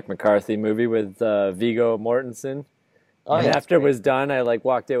Cormac McCarthy movie with Viggo Mortensen. Oh, And yeah. after it was done, I like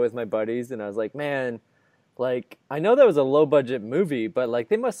walked out with my buddies, and I was like, man, like I know that was a low budget movie, but like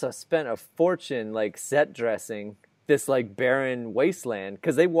they must have spent a fortune like set dressing this like barren wasteland,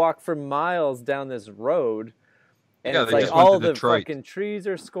 because they walk for miles down this road, and Yeah, it's they like just went all to the Detroit. fucking trees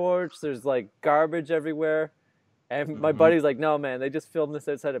are scorched. There's like garbage everywhere. And my Mhm. buddy's like, no, man, they just filmed this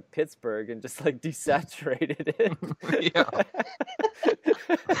outside of Pittsburgh and just like desaturated it.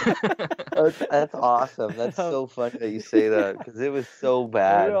 That's awesome. That's so funny that you say that, because it was so We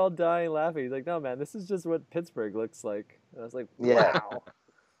bad. were all dying laughing. He's like, no, man, this is just what Pittsburgh looks like. And I was like, Yeah.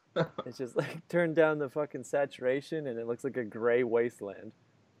 wow. It's just like turn down the fucking saturation and it looks like a gray wasteland.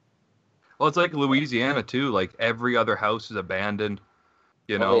 Well, it's like Louisiana too. Like every other house is abandoned.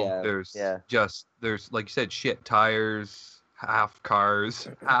 You know, yeah, there's yeah. there's like you said, shit tires, half cars,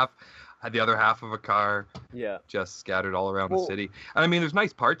 half the other half of a car, Yeah. just scattered all around Well- the city. And I mean, there's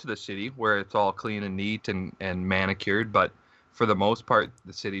nice parts of the city where it's all clean and neat and manicured, but for the most part,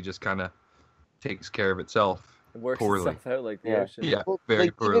 the city just kind of takes care of itself. It works Poorly. itself out like the Yeah. ocean. Yeah, Well, very like,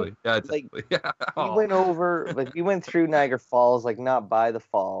 even, poorly. Yeah, like, exactly. Yeah. We Oh. went over, like we went through Niagara Falls, like not by the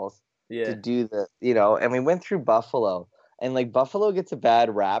falls, Yeah. to do the, and we went through Buffalo, and like Buffalo gets a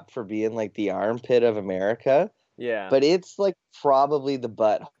bad rap for being like the armpit of America, Yeah. but it's like probably the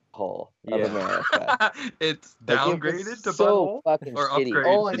butthole of Yeah. America. It's Like, it was downgraded to so butthole fucking or shitty. upgraded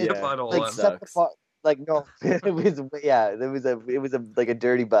Oh, and to Yeah. butthole. like That set the sucks. like no, it was like a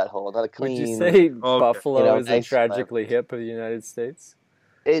dirty butthole, not a Would clean. you say Okay. Buffalo is nice a tragically hip of the United States?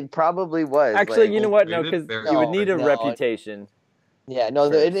 It probably was. Actually, like, you know what? No, Overrated? because Very you would need a No, reputation. yeah,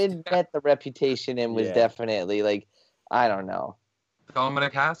 no, first. it met the reputation and was Yeah. definitely like, I don't know.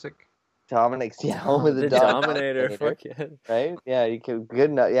 Dominic Hasek. Dominic's home of the, The Dominator. Fuck yeah. right? Yeah, you could good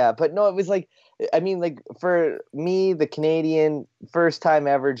enough. Yeah, but no, it was like, I mean, like for me, the Canadian, first time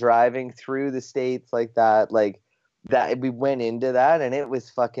ever driving through the states like that, we went into that, and it was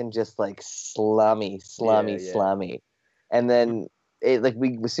fucking just like slummy, Yeah. slummy, and then it like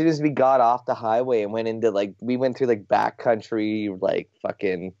we as soon as we got off the highway and went into like we went through like backcountry, like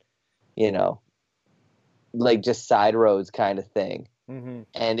fucking, like just side roads kind of thing. Mm-hmm.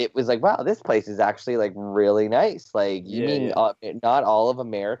 And it was like, wow, this place is actually like really nice. Like, you Yeah, mean yeah. not all of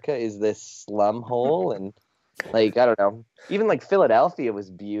America is this slum hole? And like, I don't know. Even like Philadelphia was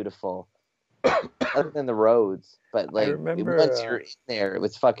beautiful, other than the roads. But like, remember, once you're in there, it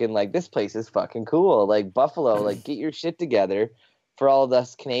was fucking like, this place is fucking cool. Like Buffalo, like get your shit together for all of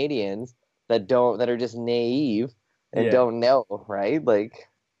us Canadians that are just naive and Yeah. don't know, right? Like,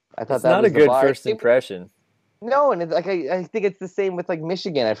 I thought It's that not was a the good bar. first impression. No, and it's like I think it's the same with like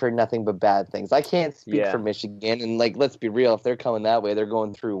Michigan. I've heard nothing but bad things. I can't speak Yeah. for Michigan, and like let's be real, if they're coming that way, they're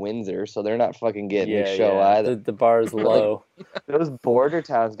going through Windsor, so they're not fucking getting a show either. The bar is low. Those border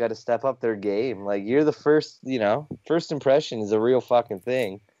towns got to step up their game. Like you're the first, first impression is a real fucking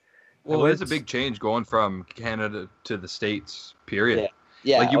thing. Well, it is a big change going from Canada to the States, period.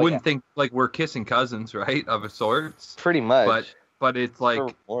 Yeah, Like you wouldn't think like we're kissing cousins, right? Of a sorts. pretty much. But it's like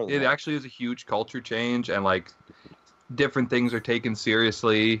More than it that. actually is a huge culture change, and like different things are taken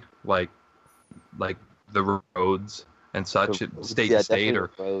seriously, like the roads and such, state to state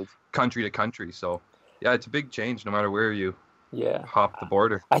or roads. country to country. So yeah, it's a big change no matter where you Yeah. hop the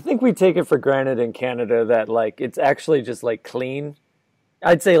border. I think we take it for granted in Canada that like it's actually just like clean.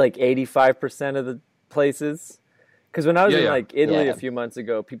 I'd say like 85% of the places. Because when I was in like Italy a few months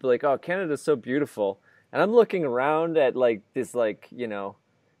ago, people were like, "Oh, Canada's so beautiful," and I'm looking around at like this like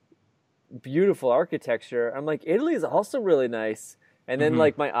beautiful architecture. I'm like, Italy is also really nice. And then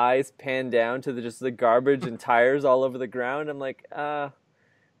like my eyes pan down to just the garbage and tires all over the ground. I'm like,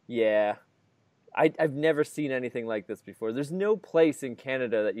 yeah. I've never seen anything like this before. There's no place in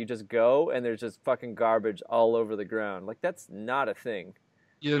Canada that you just go and there's just fucking garbage all over the ground. Like that's not a thing.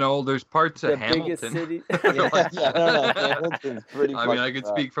 There's parts of The Hamilton. biggest city. I don't know. Hamilton's pretty. I mean, I could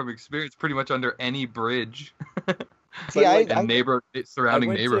speak from experience. Pretty much under any bridge, See, and surrounding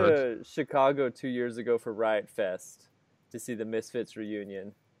I went neighborhoods. to Chicago 2 years ago for Riot Fest to see the Misfits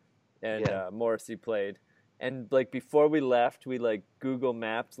reunion, and Morrissey played. And like before we left, we like Google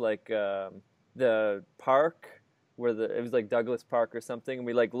mapped like the park where it was like Douglas Park or something, and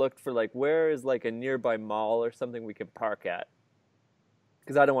we like looked for like where is like a nearby mall or something we could park at,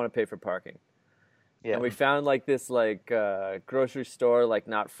 because I don't want to pay for parking. Yeah. And we found like this like grocery store like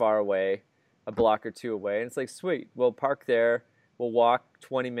not far away, a block or two away, and it's like sweet, we'll park there, we'll walk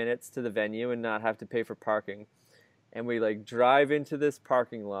 20 minutes to the venue and not have to pay for parking. And we like drive into this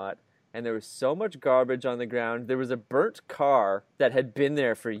parking lot, and there was so much garbage on the ground. There was a burnt car that had been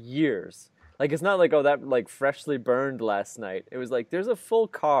there for years. Like it's not like, oh, that like freshly burned last night. It was like there's a full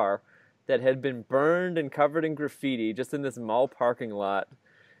car that had been burned and covered in graffiti just in this mall parking lot.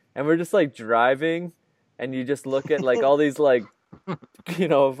 And we're just like driving, and you just look at like all these like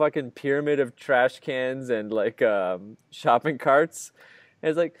fucking pyramid of trash cans and like shopping carts. And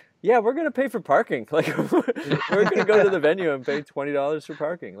it's like, yeah, we're gonna pay for parking. Like we're gonna go to the venue and pay $20 for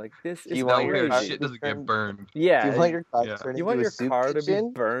parking. Like this is crazy. Shit doesn't get burned. Yeah. You want your car turned You want into your a soup car to be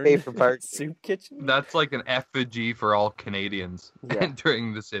kitchen? burned? Pay for parking. Soup kitchen? That's like an effigy for all Canadians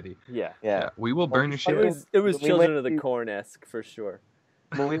entering the city. Yeah. Yeah. We will burn your shit. It was When we Children went of the to- Corn-esque for sure.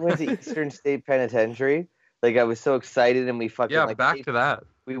 When we went to Eastern State Penitentiary, like I was so excited, and we fucking Yeah, like back paid- to that.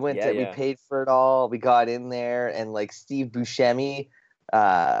 We went Yeah, to we yeah. paid for it all. We got in there, and like Steve Buscemi,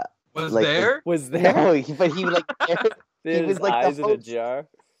 Was like, there? Was there no, but he like his was like the eyes in a host. jar?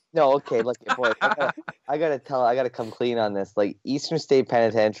 no, okay, look, boy, I gotta come clean on this. Like Eastern State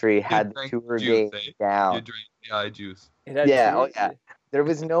Penitentiary had the drank tour juice, game You down. drink the eye juice. It had Yeah, two- oh yeah. There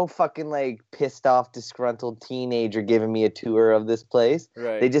was no fucking like pissed off, disgruntled teenager giving me a tour of this place.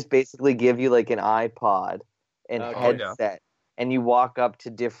 Right. They just basically give you like an iPod and Okay. Oh, yeah. headset, and you walk up to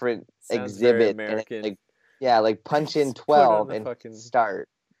different Sounds very exhibits, and American. it's like punch in Just put on 12 the and fucking- start,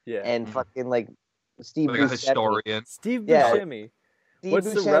 yeah. and fucking like Steve Like a Buscemi. historian. Steve Yeah. Buscemi. Steve What's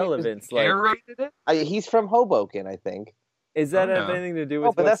the Buscemi was- relevance? Like, Narrated it? He's from Hoboken, I think. is that Oh, have no. anything to do Oh,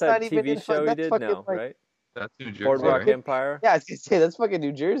 with but what's that's that not even TV in- show he that's did? fucking, No, like- right? That's New Jersey, Boardwalk right? Empire. Yeah, I was gonna say that's fucking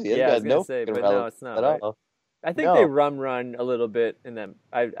New Jersey. It's Yeah, I got was gonna no say, fucking but no, relevance it's not, at right? all. I think No. they run a little bit in them.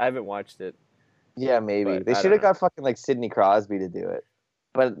 I haven't watched it. Yeah, maybe But they I should don't have know. got fucking like Sidney Crosby to do it,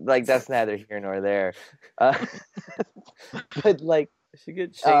 but like that's neither here nor there. But like, I should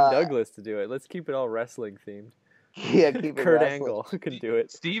get Shane Uh, Douglas to do it. Let's keep it all wrestling themed. yeah, keep it Kurt wrestling. Angle can do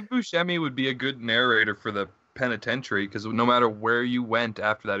it. Steve Buscemi would be a good narrator for the penitentiary because no matter where you went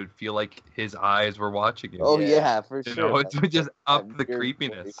after that, it'd feel like his eyes were watching you. Oh Yeah. yeah, for You sure. know, it would just up the Weird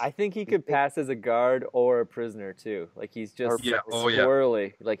creepiness. I think he could pass as a guard or a prisoner too. Like he's just Yeah, oh, yeah.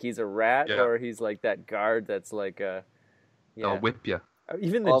 swirly. Like he's a rat Yeah. or he's like that guard that's like a They'll whip you.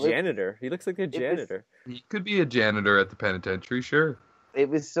 Even the Well, it- janitor. He looks like the was- janitor. He could be a janitor at the penitentiary, sure. It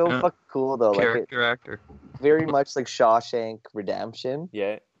was so Yeah. fucking cool though. Like it, Character actor. very much like Shawshank Redemption.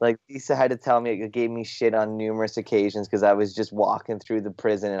 Yeah. Like Lisa had to tell me, it gave me shit on numerous occasions because I was just walking through the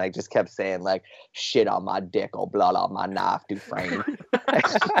prison and I just kept saying like, "Shit on my dick or blood on my knife, Dufresne."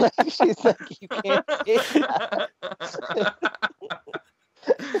 She's like, "You can't say that."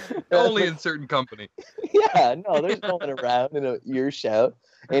 Only in certain company. Yeah, no, there's no one around in a earshot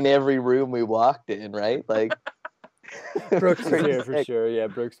in every room we walked in, right? Like, Brooks was Pretty here for sick. sure. Yeah,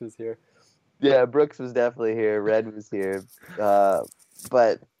 Brooks was here. Yeah, Brooks was definitely here. Red was here.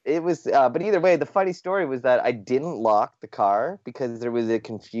 But it was. But either way, the funny story was that I didn't lock the car because there was a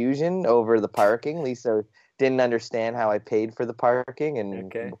confusion over the parking. Lisa didn't understand how I paid for the parking, and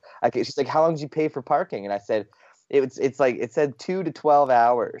Okay. she's like, "How long did you pay for parking?" And I said, "It's like it said 2 to 12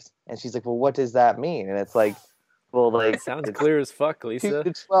 hours." And she's like, "Well, what does that mean?" And it's like, "Well, like Sounds it's clear as fuck, 2 Lisa.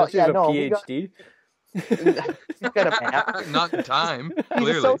 to 12." Don't you Yeah, have a no, PhD? he's got a math. Not in time, He's a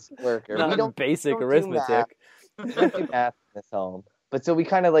clearly. social worker. Not we in don't basic we don't do arithmetic. We don't do math in this home. But so we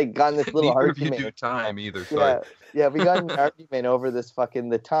kind of like got in this little Neither of you argument. do time either. Sorry. Yeah, we got in an argument over this fucking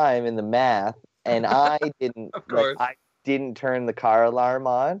the time and the math, and I didn't Of course. I didn't turn the car alarm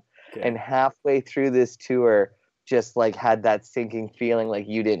on, Okay. and halfway through this tour, just like had that sinking feeling like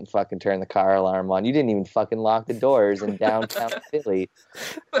you didn't fucking turn the car alarm on. You didn't even fucking lock the doors in downtown Philly.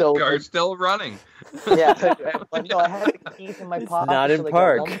 The So car's still running. yeah, but no, I had the keys in my It's pocket. not so, in like,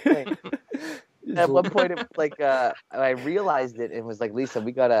 park. At one point, it was like I realized it and was like, Lisa,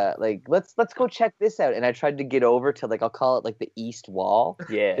 we gotta like let's go check this out. And I tried to get over to like I'll call it like the east wall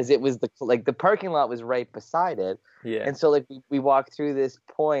Yeah. because it was the parking lot was right beside it. Yeah. And so like we walked through this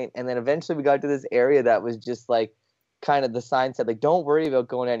point, and then eventually we got to this area that was just like kind of the sign said like don't worry about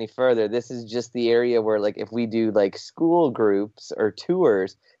going any further. This is just the area where like if we do like school groups or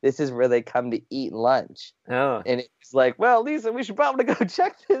tours, this is where they come to eat lunch. Oh. And it's like, well, Lisa, we should probably go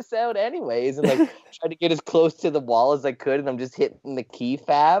check this out anyways. And like try to get as close to the wall as I could, and I'm just hitting the key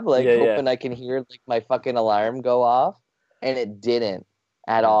fob, like hoping I can hear like my fucking alarm go off. And it didn't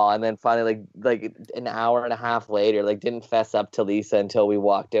at all. And then finally like an hour and a half later, like didn't fess up to Lisa until we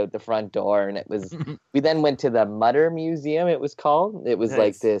walked out the front door. And it was we then went to the Mutter Museum, it was called. It was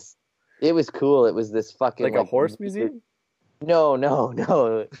like this it was cool. It was this fucking like a horse museum? No.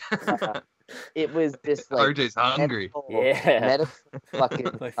 It was this like RJ's hungry. medical fucking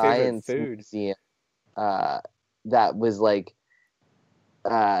My favorite science food. museum. That was like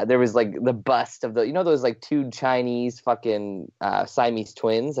there was like the bust of the those like two Chinese fucking Siamese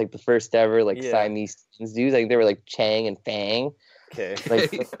twins, like the first ever like Siamese twins dudes. Like they were like Chang and Fang. Okay.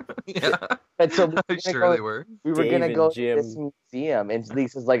 Like, Yeah. but so I'm sure they were. we were Dave gonna and go to Jim. this museum, and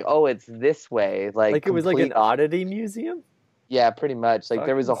Lisa's like, "Oh, it's this way." Like it was like an complete- oddity museum? Yeah, pretty much. Like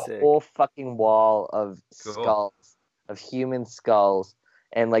there was a Fucking sick. whole fucking wall of Cool. skulls, of human skulls,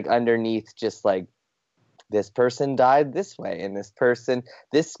 and like underneath, just like this person died this way, and this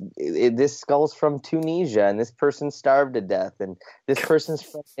skull's from Tunisia, and this person starved to death, and this person's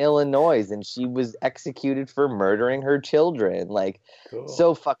from Illinois, and she was executed for murdering her children. Like Cool.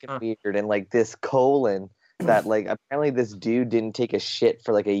 so fucking weird, and like this colon that like apparently this dude didn't take a shit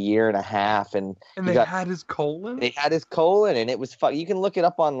for like a year and a half, and And he they got- had his colon? they had his colon, and it was you can look it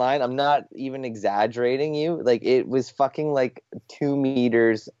up online. I'm not even exaggerating you. Like it was fucking like 2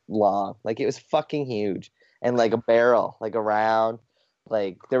 meters long. Like it was fucking huge, and like a barrel, like around.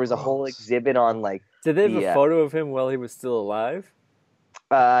 Like there was a whole Gross. exhibit on like. Did they have the, a photo of him while he was still alive?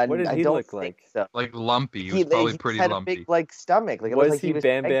 What did I he don't look think like? So. Like lumpy. He was probably pretty had lumpy. a big like stomach. Like it looked Was like he was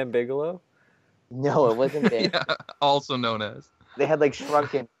Bam pregnant. Bam Bigelow? No, it wasn't big. Yeah, also known as. They had like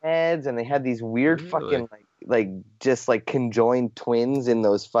shrunken heads, and they had these weird Really? fucking like just like conjoined twins in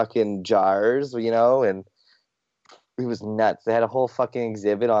those fucking jars, and it was nuts. They had a whole fucking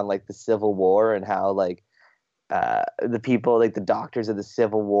exhibit on like the Civil War and how like the people, like the doctors of the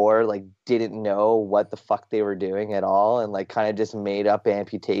Civil War, like didn't know what the fuck they were doing at all, and like kind of just made up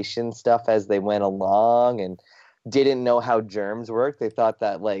amputation stuff as they went along, and didn't know how germs work. They thought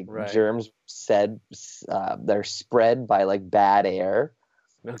that like Right. germs they're spread by like bad air.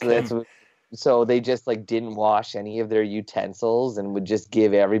 Okay. So they just like didn't wash any of their utensils and would just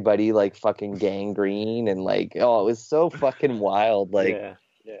give everybody like fucking gangrene, and like it was so fucking wild, like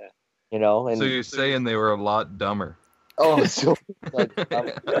yeah. and So you're saying they were a lot dumber. so like,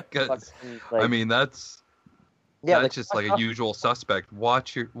 'Cause, like, I mean, that's just like a usual suspect.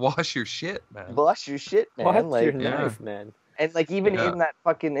 Wash your shit, man. wash your shit, man. Watch like your knife, man. and like even Yeah. in that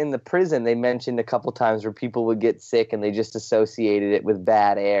fucking in the prison, they mentioned a couple times where people would get sick and they just associated it with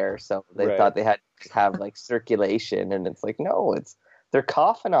bad air, so they Right. thought they had to have like circulation, and it's like no, they're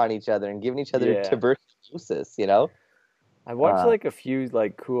coughing on each other and giving each other Yeah. tuberculosis, I watched Uh, like a few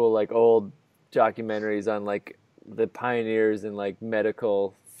like cool like old documentaries on like the pioneers in like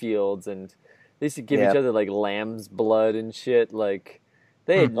medical fields, and they used to give Yeah. each other like lamb's blood and shit. Like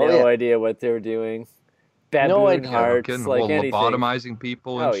they had Oh, no yeah. idea what they were doing. Baboon No idea. hearts, Kidding. like Well, anything. lobotomizing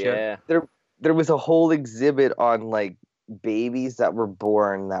people and Oh shit. yeah, there was a whole exhibit on like babies that were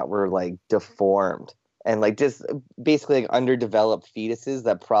born that were like deformed and like just basically like underdeveloped fetuses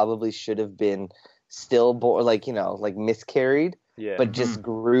that probably should have been stillborn, like, you know, like miscarried, Yeah. but just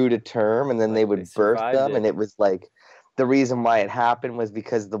grew to term, and then Like, they they would birth survived them, it. and it was like the reason why it happened was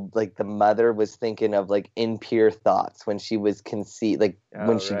because the mother was thinking of like impure thoughts when she was conceived, like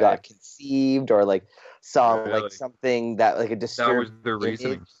when she right. got conceived, or like saw Really? like something that like a That was disturbing their image.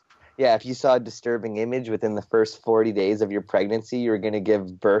 reasoning. Yeah, if you saw a disturbing image within the first 40 days of your pregnancy, you were going to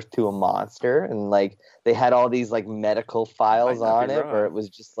give birth to a monster. And like they had all these like medical files Might not on be it where wrong. it was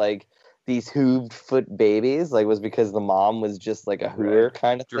just like these hooved foot babies, like was because the mom was just like a hooer Right.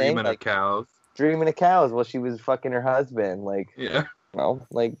 kind of thing. Dreaming Like of cows. dreaming of cows while she was fucking her husband. Like, Yeah. well,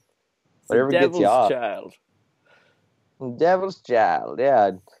 like It's whatever the gets you devil's off. child. Devil's child,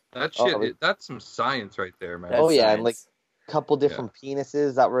 yeah. That Oh, shit, that's some science right there, man. That's Oh, yeah, science. and, like, couple different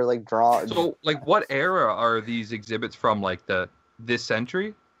penises that were like drawn. So, like, what era are these exhibits from? Like this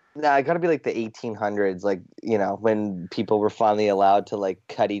century? Nah, it got to be like the 1800s, like, you know, when people were finally allowed to like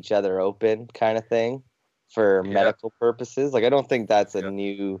cut each other open, kind of thing, for Yeah. medical purposes. Like, I don't think that's a Yeah.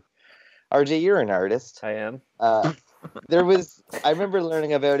 new. RJ, you're an artist. I am. There was, I remember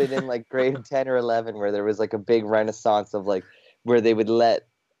learning about it in like grade 10 or 11, where there was like a big renaissance of like where they would let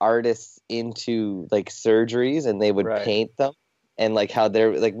artists into like surgeries and they would Right. paint them, and like how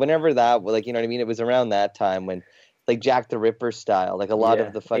they're like whenever that, like, you know what I mean, it was around that time when like Jack the Ripper style, like a lot Yeah,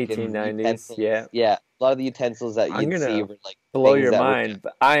 of the fucking 1890s, utensils, yeah. a lot of the utensils that I'm you'd gonna see were like Blow things your that were- mind,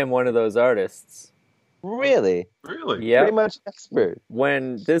 but I am one of those artists. really Really? Yep. pretty much expert.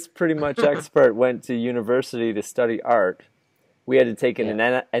 When this pretty much expert went to university to study art, we had to take an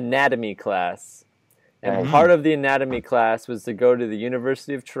anatomy class. And Right. part of the anatomy class was to go to the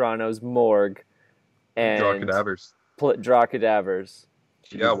University of Toronto's morgue and Draw cadavers. draw cadavers.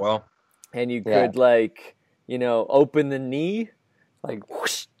 Yeah, well. And you Yeah. could, like, you know, open the knee, like,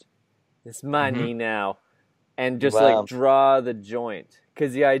 whoosh, it's my knee now. And just, Wow. like, draw the joint.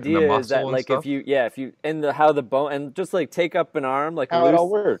 Because the idea is muscle that, and like, stuff? how the bone, and just, like, take up an arm, like, How it all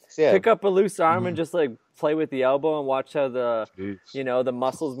works, yeah. pick up a loose arm Mhm. and just, like, play with the elbow and watch how the, Jeez. you know, the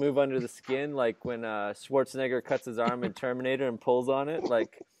muscles move under the skin, like when Schwarzenegger cuts his arm in Terminator and pulls on it.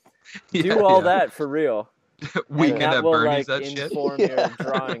 Like, do all that for real. Weekend And that at will, Bernie's, like, that shit. inform Yeah.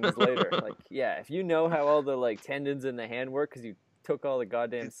 your drawings later. Like, yeah, if you know how all the, like, tendons in the hand work because you took all the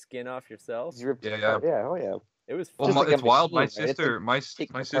goddamn skin off yourself, You ripped Yeah, it yeah. apart. Yeah, oh yeah. it was Well, fun. Just like it's a wild. My machine, right? It's sister, like my taking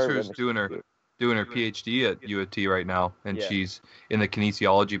apart sister's a doing her PhD at UAT right now, and Yeah. she's in the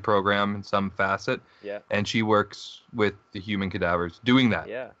kinesiology program in some facet, Yeah, and she works with the human cadavers, doing that.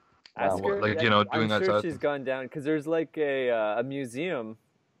 yeah. Wow. Ask her, Like, you know, doing I'm that sure sort of she's thing. gone down because there's like a museum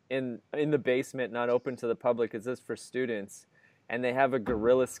in the basement, not open to the public. It's just for students, and they have a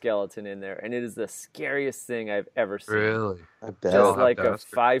gorilla skeleton in there, and it is the scariest thing I've ever seen. Really? I bet. I'll Just have like to a ask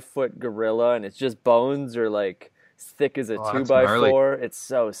her. 5-foot gorilla, and it's just bones or like as thick as a Oh, that's 2x4. It's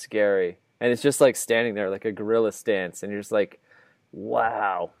so scary, and it's just like standing there like a gorilla stance, and you're just like,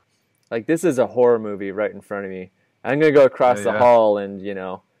 wow, like this is a horror movie right in front of me. I'm gonna go across Yeah, the yeah. hall and, you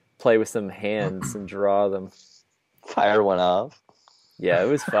know, play with some hands and draw them. Fire one off. Yeah, it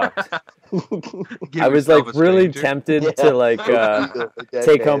was fucked. Give I was yourself like a really stranger. tempted Yeah. to like The dead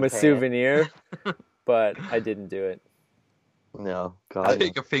take home a man's hand. souvenir, but I didn't do it. No, God.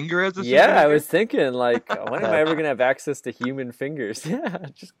 Take a finger as a Yeah, I souvenir? was thinking like, when am I ever gonna have access to human fingers? Yeah,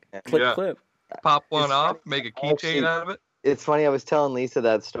 just clip Yeah. clip. Pop one It's off, funny. make a keychain Actually- out of it. It's funny. I was telling Lisa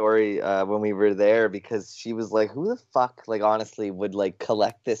that story when we were there because she was like, "Who the fuck, like, honestly, would like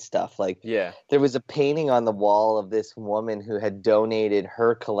collect this stuff?" Like, Yeah. there was a painting on the wall of this woman who had donated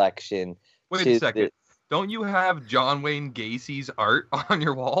her collection. Wait to a second. the- Don't you have John Wayne Gacy's art on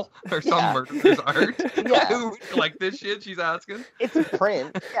your wall? Or some Yeah. murderer's art? Yeah. Who would collect this shit, she's asking? It's a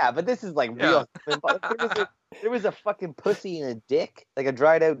print, yeah, but this is like Yeah. real. There was a fucking pussy and a dick, like a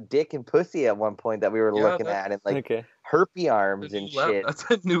dried out dick and pussy at one point that we were Yeah, looking that- at, and like Okay. herpy arms and shit. That's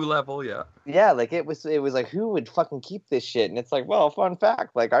a new level, yeah. Yeah, like it was like, who would fucking keep this shit? And it's like, well, fun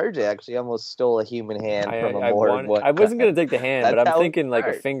fact, like RJ actually almost stole a human hand from a morgue. I wasn't gonna take the hand, but That's I'm how it thinking like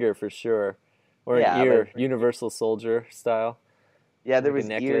a starts. finger for sure, or Yeah, an ear, like- Universal Soldier style. Yeah, there like a was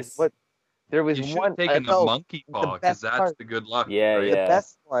necklace. ears. What? There was You should one. have taken no, the monkey paw, because best that's part- the good luck. Yeah, right? The yeah.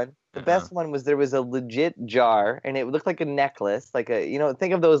 best one. The Uh-huh. best one was there was a legit jar, and it looked like a necklace, like a, you know,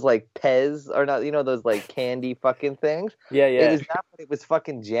 think of those like Pez or not, you know, those like candy fucking things. Yeah, It yeah. was that, but it was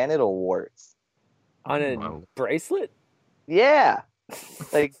fucking genital warts. On a Wow. bracelet. Yeah.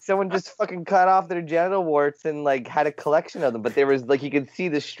 Like someone just fucking cut off their genital warts and like had a collection of them, but there was like, you could see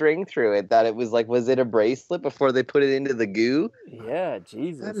the string through it, that it was like, was it a bracelet before they put it into the goo? Yeah,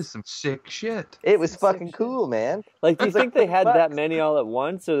 Jesus. That is some sick shit. It was Sick fucking shit. cool, man. Like, do you It's like think they had $5. that many all at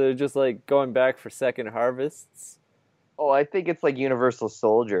once, or they're just like going back for second harvests? Oh, I think it's like Universal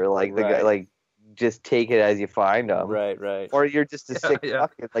Soldier, like the guy, Right. like just take it as you find them. Right. Or you're just a sick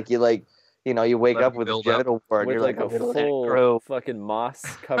fucker. Like you you wake Let up it with a build up. genital wart. With You're like I'm a gonna let it full grow. fucking moss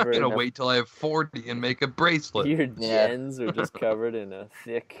covered I'm in gonna wait till I have 40 and make a bracelet. your Yeah. gens are just covered in a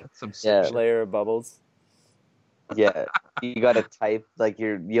thick Some Yeah. shit. layer of bubbles. Yeah, you gotta type like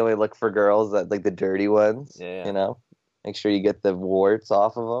you only look for girls that like the dirty ones. Yeah. You know, make sure you get the warts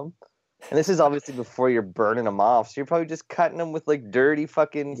off of them. And this is obviously before you're burning them off, so you're probably just cutting them with like dirty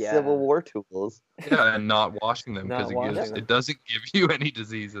fucking Civil War tools. Yeah, and not washing them Not because washing them. it doesn't give you any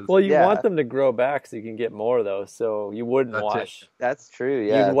diseases. Well, you Yeah. want them to grow back so you can get more, though. So you wouldn't That's it. wash. That's true.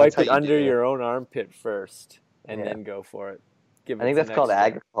 Yeah, You'd wipe that's it how you under do it. your own armpit first, and Yeah. then go for it. Give I think it that's some called extra.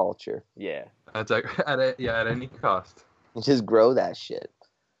 agriculture. Yeah. That's like, at any cost. You just grow that shit.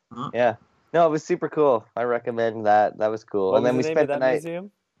 Mhm. Yeah. No, it was super cool. I recommend that. That was cool. What and was then we the name spent of the that night.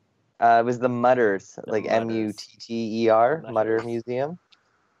 museum? It was the Mutters, The like Mutters. Mutter Mutters. Museum.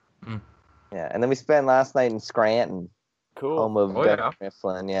 Mm. Yeah, and then we spent last night in Scranton, Cool. home of Oh, Dunder yeah.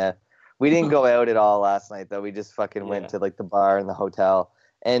 Mifflin. Yeah, we didn't go out at all last night though. We just fucking Yeah. went to like the bar and the hotel,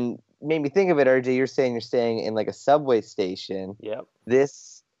 and made me think of it. RJ, you're saying you're staying in like a subway station. Yep.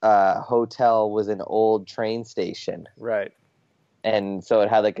 This hotel was an old train station. Right. And so it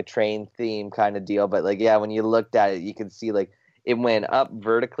had like a train theme kind of deal, but like yeah, when you looked at it, you could see like it went up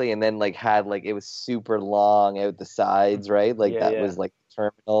vertically and then like had like it was super long out the sides, right? Like Yeah, that yeah. was like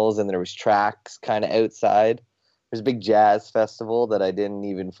terminals, and there was tracks kind of outside. There's a big jazz festival that I didn't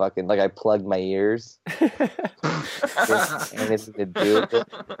even fucking like. I plugged my ears. Didn't have anything to do with it.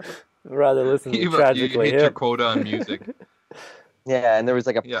 Rather listen to You Tragically hit your Hip. quota on music. Yeah, and there was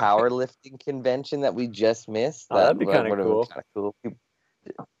like a Yeah. powerlifting convention that we just missed. Oh, that'd be kinda would've been cool. kinda cool.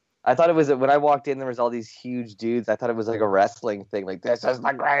 I thought it was when I walked in, there was all these huge dudes. I thought it was like a wrestling thing. Like, this is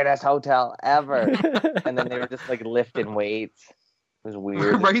the greatest hotel ever. And then they were just like lifting weights. It was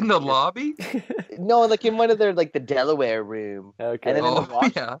weird. Right in the lobby? No, like in one of their like the Delaware room. Okay. And then in the Oh,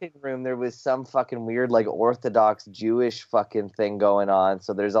 yeah. Washington room, there was some fucking weird, like, Orthodox Jewish fucking thing going on.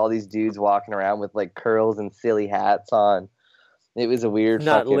 So there's all these dudes walking around with, like, curls and silly hats on. It was a weird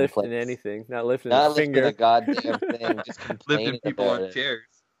Not fucking lifting place. anything. Not lifting Not a lifting finger. a goddamn thing. Just complaining Lifting people about on it. chairs.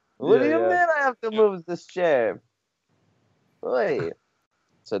 What do Yeah, you yeah. mean I have to move this chair? Oi.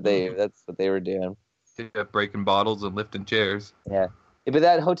 So that's what they were doing. Yeah, breaking bottles and lifting chairs. Yeah, but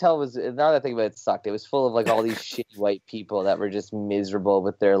that hotel was, now that I think about it, sucked. It was full of like all these shitty white people that were just miserable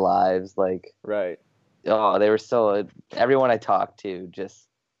with their lives. Like, Right. oh, they were so, everyone I talked to just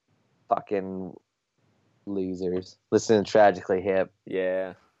fucking losers. Listen to Tragically Hip,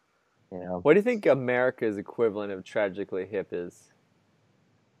 Yeah. you know. What do you think America's equivalent of Tragically Hip is?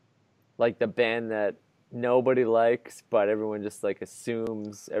 Like the band that nobody likes, but everyone just like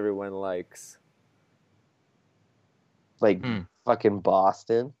assumes everyone likes. Like fucking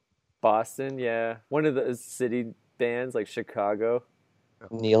Boston. Boston, yeah. One of the city bands like Chicago.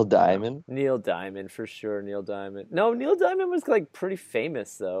 Neil Diamond. Neil Diamond, for sure. Neil Diamond. No, Neil Diamond was like pretty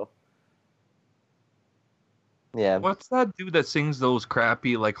famous though. Yeah. What's that dude that sings those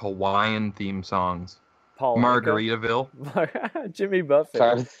crappy like Hawaiian theme songs? Paul Margaritaville. Jimmy Buffett.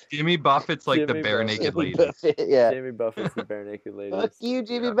 Car- Jimmy Buffett's like Jimmy the bare Buffett. naked lady. Buffett, yeah. Jimmy Buffett's the bare naked ladies. Fuck you,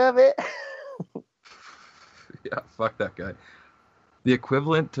 Jimmy Yeah. Buffett. Yeah, fuck that guy. The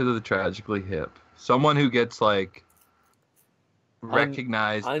equivalent to the Tragically Hip. Someone who gets like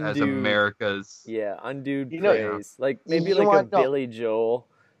recognized as undue- America's. Yeah, undue You know- praise. Like maybe You like a want- no. Billy Joel,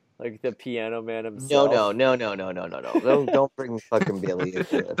 like the piano man himself. No. Don't bring fucking Billy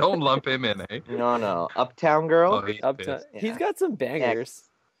into this. Don't lump him in, eh? No. Uptown Girl? Oh, he's Uptown. pissed. He's got some bangers.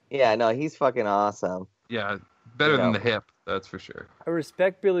 Yeah, no, he's fucking awesome. Yeah, better than No. the Hip, that's for sure. I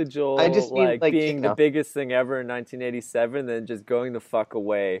respect Billy Joel I just mean, like like, being you the know. biggest thing ever in 1987, then just going the fuck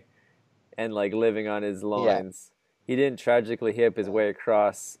away and like living on his loins. He didn't tragically hip his way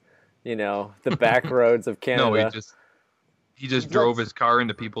across, the back roads of Canada. No, he just drove his car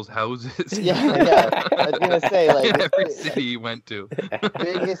into people's houses. Yeah. I was gonna say, like, in every city he went to.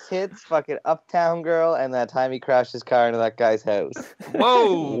 biggest hits, fucking Uptown Girl, and that time he crashed his car into that guy's house.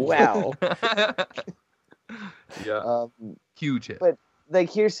 Whoa! Wow. Yeah, huge hit. but- Like,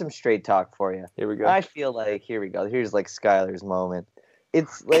 here's some straight talk for you. Here we go. I feel like, here we go. Here's like Skylar's moment.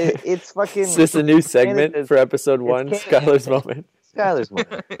 It's like, it's fucking Is this a new segment Canada's- for episode 1, Canada's- Skylar's Moment? Skylar's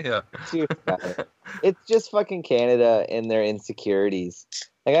moment. Yeah. Cheers, Skylar. It's just fucking Canada and their insecurities.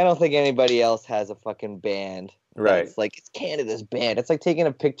 Like, I don't think anybody else has a fucking band. Right. It's like, it's Canada's band. It's like taking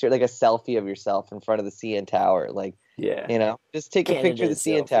a picture, like a selfie of yourself in front of the CN Tower. Like, Yeah. just take a picture of the Canada's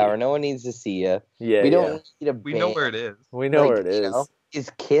CN selfie. Tower. No one needs to see you. Yeah, We yeah. don't need a We band. know where it is. We know Like, where it is. Is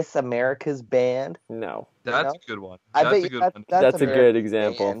Kiss America's band? No. That's a good one. I That's bet a good one. That's a good America's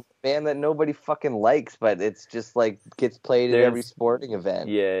example. Band that nobody fucking likes, but it's just like gets played at every sporting event.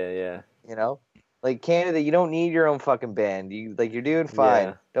 Yeah. You know, like Canada, you don't need your own fucking band. You're doing fine.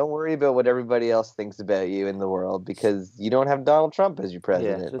 Yeah. Don't worry about what everybody else thinks about you in the world because you don't have Donald Trump as your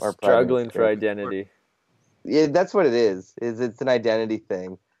president Yeah, just or struggling prime minister. for identity. Yeah, that's what it is. It's an identity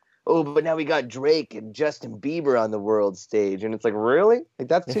thing. Oh, but now we got Drake and Justin Bieber on the world stage, and it's like, really? Like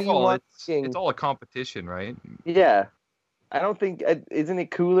that's who you Well, want? it's all a competition, right? Yeah, I don't think isn't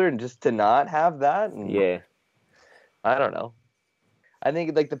it cooler just to not have that? And Yeah. I don't know. I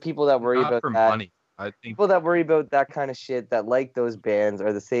think like the people that worry Not about for that, money. I think people that worry about that kind of shit that like those bands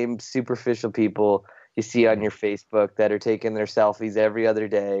are the same superficial people you see on your Facebook that are taking their selfies every other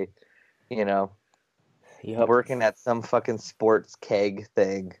day, you know, working at some fucking sports keg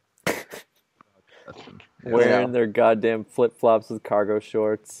thing. Wearing their goddamn flip-flops with cargo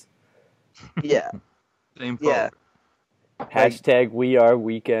shorts. Yeah. Same Yeah. Hashtag We Are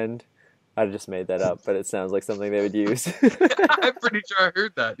Weekend. I just made that up, but it sounds like something they would use. I'm pretty sure I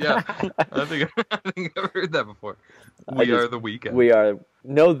heard that. Yeah, I think I've heard that before. We are the weekend. We are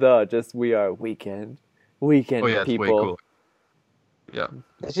just We Are Weekend. Weekend Oh yeah, people. it's way cool. Yeah,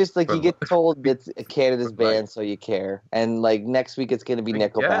 it's just like you get told it's Canada's band, so you care, and like next week it's gonna be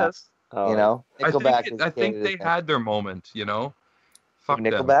Nickelback. You know, Nickelback. I think they had their moment. You know, fuck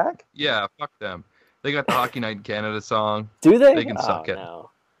Nickelback. Them. Yeah, fuck them. They got the Hockey Night in Canada song. Do they? They can suck it. No.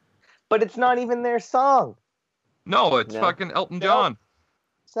 But it's not even their song. No, it's fucking Elton John.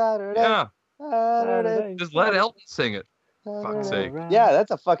 Saturday. Yeah. Saturday. Just let Elton sing it. Fuck's sake. Yeah,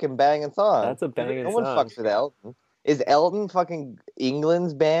 that's a fucking banging song. That's a banging song. song. No one fucks with Elton. Is Elton fucking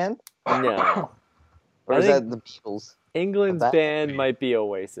England's band? No. Or is that the Beatles? England's band might be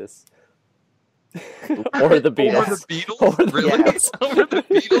Oasis. Or the Beatles. Over the Beatles? Really? Yeah. Over the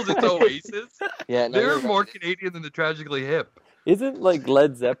Beatles, it's Oasis? Yeah, no, they're more Canadian than the Tragically Hip. Isn't like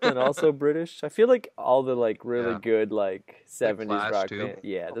Led Zeppelin also British? I feel like all the like really good like 70s rock too. bands.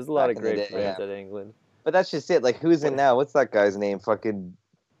 Yeah, there's a lot of great bands yeah. out of England. But that's just it. Like, who's in now? What's that guy's name? Fucking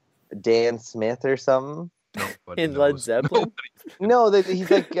Dan Smith or something? Nobody in knows. Led Zeppelin? No,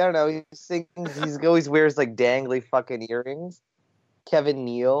 he's like, I don't know. He sings. He always wears like dangly fucking earrings. Kevin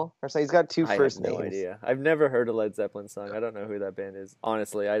Neal or something. He's got two first names. I have no idea. I've never heard a Led Zeppelin song. I don't know who that band is.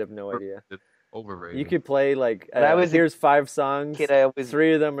 Honestly, I have no idea. Overrated. You could play like here's 5 songs.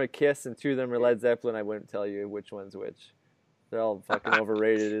 3 of them are Kiss and 2 of them are Led Zeppelin. I wouldn't tell you which one's which. They're all fucking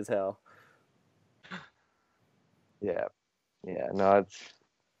overrated as hell. Yeah. No, it's.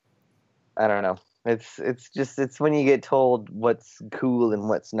 I don't know. It's when you get told what's cool and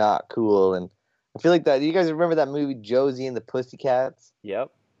what's not cool, and I feel like that. You guys remember that movie Josie and the Pussycats?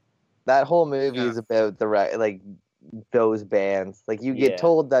 Yep. That whole movie is about those bands. Like you get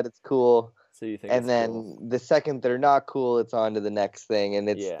told that it's cool. So you think and then the second they're not cool, it's on to the next thing. And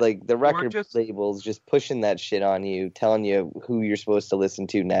it's like the record labels just pushing that shit on you, telling you who you're supposed to listen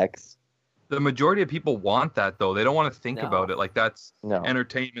to next. The majority of people want that, though. They don't want to think about it. Like, that's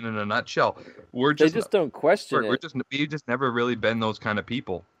entertainment in a nutshell. They just don't question it. We've just never really been those kind of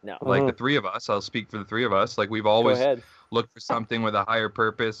people. No. Like, the three of us, I'll speak for the three of us. Like, we've always looked for something with a higher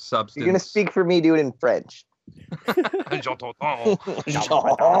purpose, substance. You're going to speak for me, do it in French. That's all the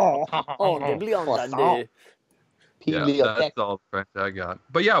French I got.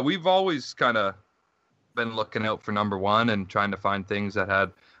 But yeah, we've always kind of been looking out for number one and trying to find things that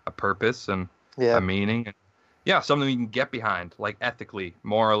had a purpose and a meaning. And something we can get behind, like ethically,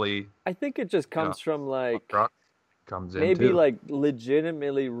 morally. I think it just comes from like maybe like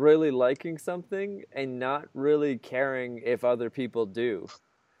legitimately really liking something and not really caring if other people do.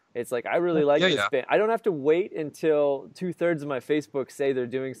 It's like, I really like this band. I don't have to wait until 2/3 of my Facebook say they're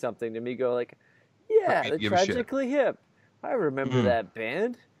doing something to me go like, yeah, the Tragically Hip. I remember that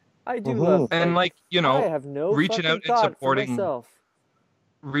band. I do love and like, you know, I have no reaching out and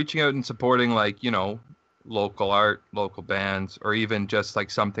supporting like, you know, local art, local bands, or even just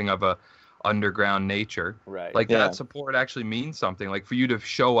like something of a underground nature. Right. Like that support actually means something. Like for you to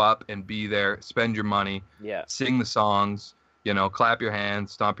show up and be there, spend your money, sing the songs, you know, clap your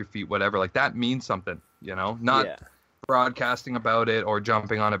hands, stomp your feet, whatever. Like that means something, you know, not broadcasting about it or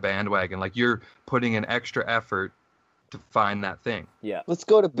jumping on a bandwagon. Like you're putting an extra effort to find that thing. Yeah. Let's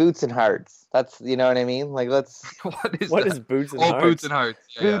go to Boots and Hearts. That's, you know what I mean? Like let's. What is Boots and Hearts? Oh, Boots and Hearts.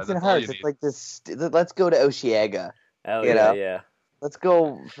 Yeah, Boots and Hearts. It's like this. Let's go to Osheaga. Oh, you know? yeah. Let's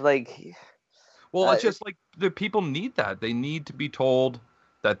go like. Well, it's just like the people need that. They need to be told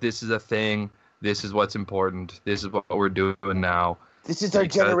that this is a thing. This is what's important. This is what we're doing now. This is our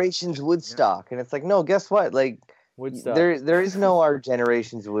generation's Woodstock. And it's like, no, guess what? Like, Woodstock. There is no our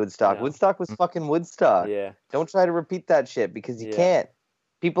generation's Woodstock. No. Woodstock was fucking Woodstock. Yeah. Don't try to repeat that shit because you can't.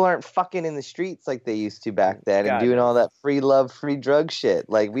 People aren't fucking in the streets like they used to back then and doing all that free love, free drug shit.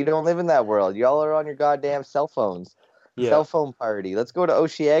 Like, we don't live in that world. Y'all are on your goddamn cell phones. Yeah. Cell phone party. Let's go to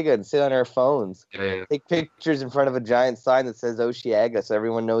Osheaga and sit on our phones. Yeah. Take pictures in front of a giant sign that says Osheaga so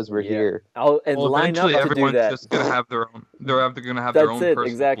everyone knows we're here. And line up to do that. Everyone's just gonna have their own. They're gonna have their own. That's it.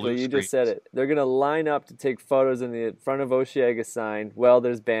 Personal Exactly. You just said it. They're gonna line up to take photos in the front of Osheaga sign while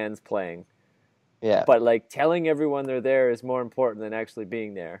there's bands playing. Yeah. But like telling everyone they're there is more important than actually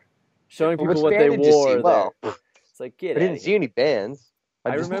being there. Showing people what they wore. It's like I didn't see any bands.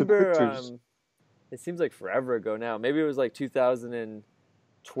 I remember. It seems like forever ago now. Maybe it was like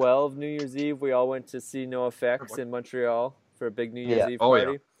 2012 New Year's Eve. We all went to see NoFX in Montreal for a big New Year's Eve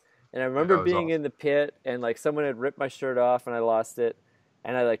party. And I remember being in the pit and like someone had ripped my shirt off and I lost it.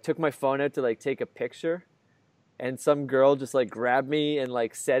 And I like took my phone out to like take a picture. And some girl just like grabbed me and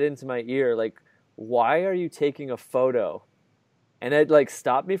like said into my ear, like, "Why are you taking a photo?" And it like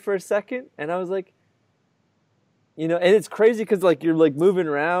stopped me for a second. And I was like, you know, and it's crazy because like you're like moving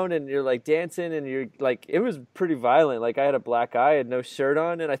around and you're like dancing and you're like, it was pretty violent. Like I had a black eye, I had no shirt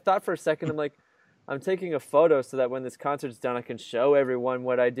on, and I thought for a second, I'm like, I'm taking a photo so that when this concert's done, I can show everyone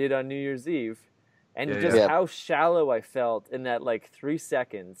what I did on New Year's Eve, and how shallow I felt in that like 3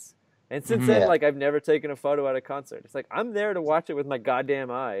 seconds. And since then, like I've never taken a photo at a concert. It's like I'm there to watch it with my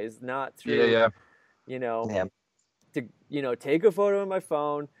goddamn eyes, not through, you know, to take a photo on my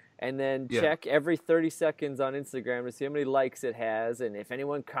phone. And then check every 30 seconds on Instagram to see how many likes it has, and if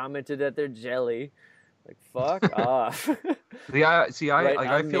anyone commented that they're jelly, like fuck off. I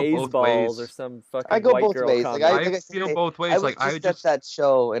feel both ways. Or some fucking I go white both girl ways. comment. I feel both ways. I was just at that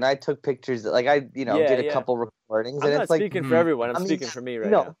show, and I took pictures. Like I, did a couple recordings, and I'm it's not speaking for everyone. I'm speaking for me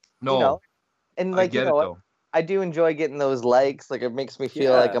right now. No, you know, and like I do enjoy getting those likes. Like, it makes me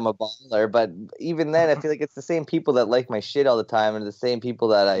feel like I'm a baller. But even then, I feel like it's the same people that like my shit all the time and the same people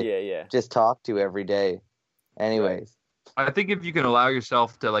that I just talk to every day. Anyways. I think if you can allow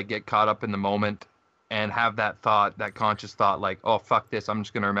yourself to, like, get caught up in the moment and have that thought, that conscious thought, like, oh, fuck this, I'm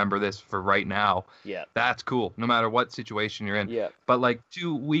just going to remember this for right now. Yeah. That's cool, no matter what situation you're in. Yeah. But, like,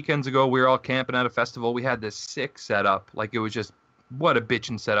 2 weekends ago, we were all camping at a festival. We had this sick setup. Like, it was just... what a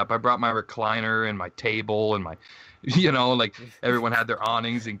bitchin' setup. I brought my recliner and my table and my, you know, like everyone had their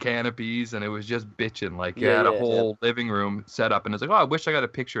awnings and canopies and it was just bitchin'. Like you had a whole living room set up and it's like, oh, I wish I got a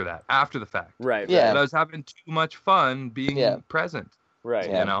picture of that after the fact. Right. Yeah. But I was having too much fun being present. Right.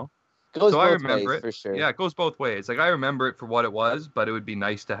 You know? Goes so both I remember ways, it. For sure. Yeah, it goes both ways. Like I remember it for what it was, but it would be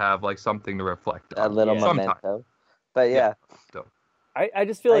nice to have like something to reflect on. A little memento. Sometime. But I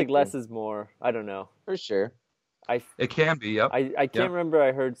just feel like less is more. I don't know. For sure. It can be, yep. I can't remember.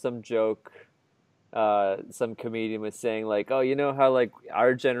 I heard some joke. Some comedian was saying like, oh, you know how like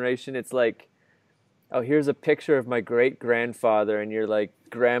our generation, it's like, oh, here's a picture of my great grandfather, and you're like,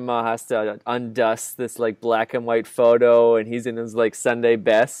 grandma has to undust this like black and white photo, and he's in his like Sunday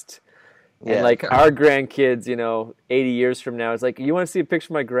best. And like our grandkids, you know, 80 years from now, it's like, you want to see a picture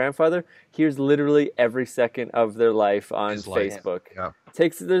of my grandfather? Here's literally every second of their life on Facebook. Yeah.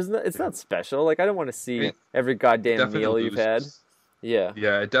 It's not special. Like I don't want to see every goddamn meal you've had. Yeah.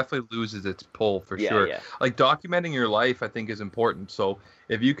 Yeah, it definitely loses its pull for sure. Yeah. Like documenting your life, I think, is important. So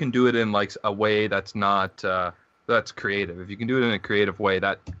if you can do it in like a way that's not that's creative. If you can do it in a creative way,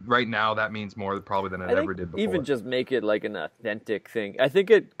 that right now that means more probably than it ever did before. Even just make it like an authentic thing. I think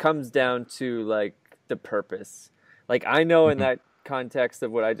it comes down to like the purpose. Like I know in that context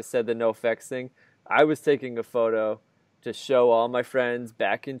of what I just said, the NoFX thing, I was taking a photo to show all my friends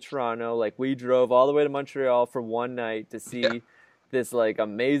back in Toronto. Like we drove all the way to Montreal for one night to see this like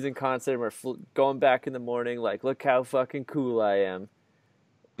amazing concert. We're going back in the morning. Like, look how fucking cool I am.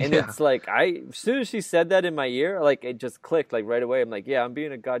 And it's like, as soon as she said that in my ear, like it just clicked like right away. I'm like, yeah, I'm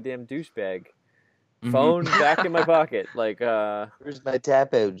being a goddamn douchebag. Phone back in my pocket. Like, where's my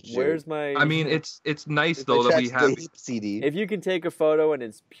tap out? Where's my? I mean, it's nice though that we have CD. If you can take a photo and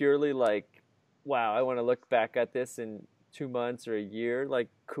it's purely like, wow, I want to look back at this in 2 months or a year, like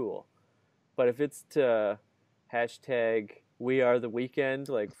cool. But if it's to hashtag We Are the Weekend,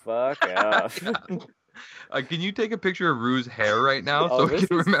 like fuck off. Can you take a picture of Rue's hair right now so we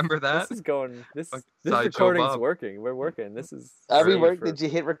can remember that? This is going. This recording's working. We're working. This is. Are we working? Did you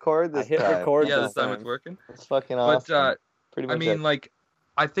hit record this time? I hit record. Yeah, this time it's working. It's fucking awesome. But I mean, like,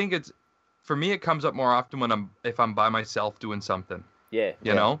 I think it's for me. It comes up more often when if I'm by myself doing something. Yeah.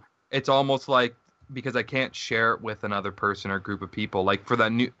 You know, it's almost like because I can't share it with another person or group of people. Like for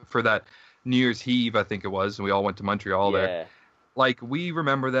that New Year's Eve, I think it was, and we all went to Montreal there. Like, we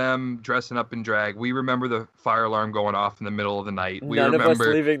remember them dressing up in drag. We remember the fire alarm going off in the middle of the night. We None remember of us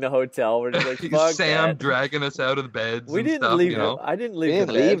leaving the hotel. We're just like, fuck Sam that. dragging us out of the beds. We and didn't stuff, leave. You know? I didn't We leave.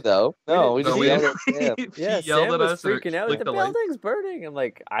 didn't leave though. No, we No, just we yelled didn't at Sam. leave. Yeah, He yelled Sam at was us. and freaking out. flicked The the lights. building's burning. I'm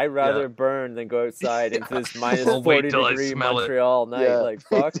like, I'd rather burn than go outside into this minus I'll wait 40 till I degree smell it. Montreal night. Yeah. Like,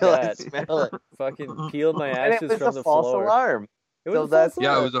 fuck Till I that. smell it. Fucking peeled my And it ashes was from a the false floor. alarm. It was So a false that's- Yeah,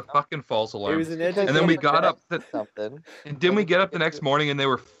 it alarm. was a fucking false alarm. It was an And then we got up. Something. And didn't we get up the next morning and they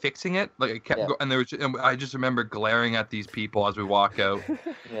were fixing it? Like, it kept Yeah. and I just remember glaring at these people as we walk out,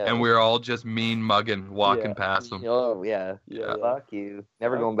 Yeah. and we were all just mean mugging, walking Yeah. past them. Oh yeah. Yeah. Fuck you.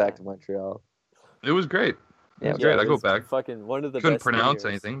 Never going back to Montreal. It was great. It Yeah. was great. it I go was back. Fucking one of the Couldn't best pronounce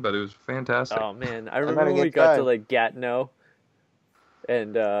years. anything, but it was fantastic. Oh man, I I'm remember gonna when we get got to tried. like Gatineau,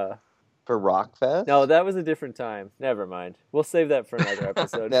 and For Rockfest? no, that was a different time. Never mind. We'll save that for another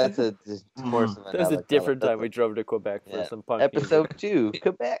episode. That's a just course of That was a another different color. time we drove to Quebec for Yeah. some punk Episode 2,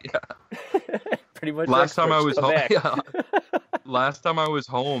 Quebec. music. Pretty much. Last time I was experts, home, Quebec. last time I was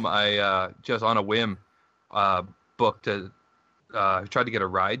home, I just on a whim booked tried to get a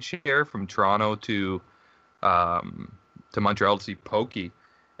ride share from Toronto to Montreal to see Pokey,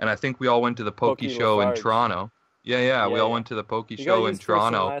 and I think we all went to the Pokey Pokey show in Lafarge. Toronto. Yeah, we all Yeah. went to the Pokey You show gotta in use first and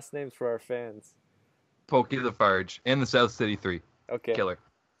Toronto. last names for our fans. Pokey Lafarge and the South City 3 Okay. killer.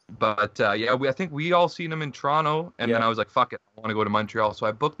 But yeah, I think we all seen him in Toronto, and then Yeah. I was like, "Fuck it, I want to go to Montreal." So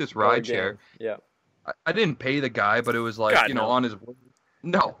I booked this Go ride again. share. Yeah. I didn't pay the guy, but it was like, God, you know, no. on his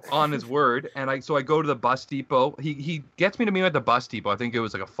on his word. And I go to the bus depot. He gets me to meet at the bus depot. I think it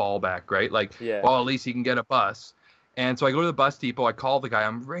was like a fallback, right? Like, Yeah. well, at least he can get a bus. And so I go to the bus depot. I call the guy.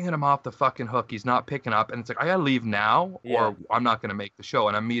 I'm ringing him off the fucking hook. He's not picking up. And it's like, I gotta leave now, Yeah. or I'm not gonna make the show.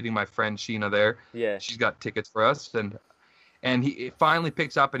 And I'm meeting my friend Sheena there. Yeah. She's got tickets for us, and he finally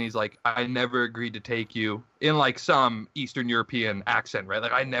picks up and he's like, I never agreed to take you, in like some Eastern European accent, right?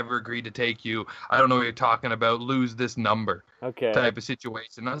 Like, I never agreed to take you. I don't know what you're talking about. Lose this number Okay. type of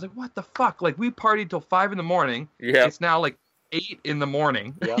situation. And I was like, what the fuck? Like, we partied till 5 a.m. Yeah. It's now like 8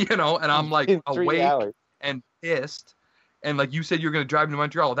 a.m, Yeah. you know, and I'm like In 3 awake hours. and pissed. And like you said, you're going to drive me to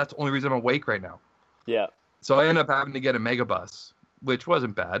Montreal. That's the only reason I'm awake right now. Yeah. So I ended up having to get a megabus, which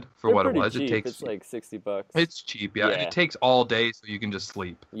wasn't bad for They're what it pretty was. cheap. It takes It's like $60. it's cheap, yeah. Yeah. It takes all day, so you can just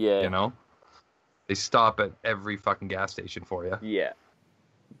sleep. Yeah. You know, they stop at every fucking gas station for you. Yeah.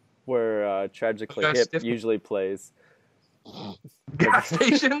 Where Tragically That's Hip different. usually plays. Gas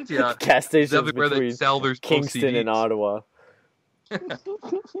stations, yeah. Gas stations Exactly where they between sell their Kingston and CDs. Ottawa.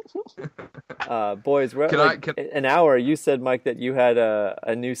 Boys, we're at Can like I- an hour. You said, Mike, that you had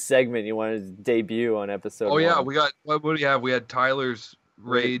a new segment you wanted to debut on episode Oh yeah, one. we got what do you have? We had Tyler's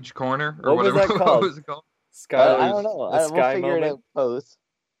Rage Corner What or was whatever. that called? What was it called? Skylar's, I don't know. the We'll Sky figure it moment. out post.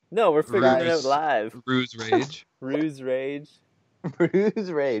 No, we're figuring it out Ruse. live. Ruse Rage. Ruse Rage.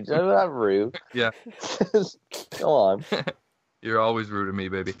 Rue's Rage. I'm not Rue. Yeah. Go on. You're always rude to me,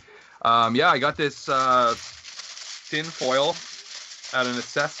 baby. Yeah, I got this tin foil out of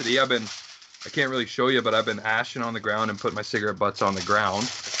necessity. I can't really show you, but I've been ashing on the ground and putting my cigarette butts on the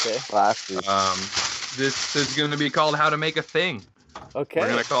ground. Okay. Last week. This is going to be called How to Make a Thing. Okay. We're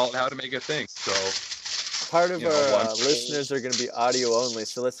going to call it How to Make a Thing. So Part of you know, our once- listeners are going to be audio only,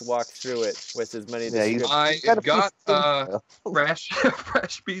 so let's walk through it with as many Yeah, descriptions. I got a got piece of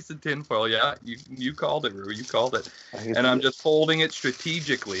fresh piece of tinfoil. Yeah, you called it, Rue. You called it. And I'm just folding it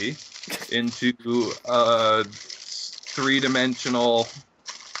strategically into a 3-dimensional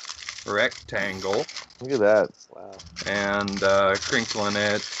rectangle Look at that. Wow. and crinkling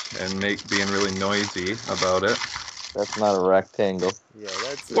it and being really noisy about it. That's not a rectangle. Yeah,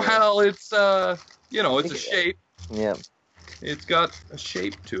 that's Well, it's you know, it's a Look at shape. Yeah. It's got a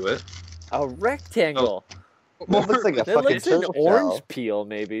shape to it. a rectangle. That looks like a That fucking looks an turtle orange shell. peel,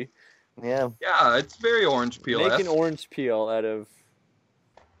 maybe. Yeah. Yeah, it's very orange peel. Make an orange peel out of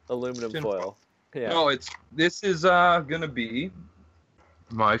aluminum Tin foil. Yeah. No, this is gonna be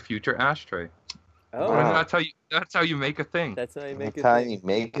my future ashtray. Oh, Wow. And that's how you make a thing. that's how you make That's it. how you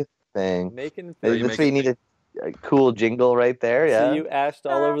make a thing. Making a How thing. you That's make why you a need a cool jingle right there. Yeah. So you ashed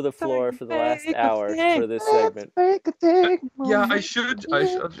all over the floor for the last hour for this segment. Make a thing. Yeah,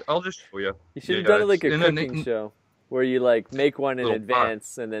 I'll just show you. You should have Yeah, done it like a and then cooking show, where you like make one in Little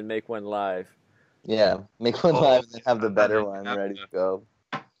advance and then make one live. Yeah. Make one Oh, live and then have the yeah, better yeah, one yeah. ready to go.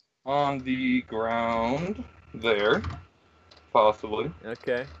 On the ground there, possibly.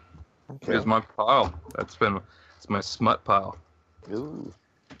 Okay. Here's my pile. It's my smut pile. Ooh.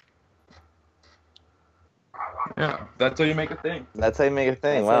 Yeah, that's how you make a thing. That's how you make a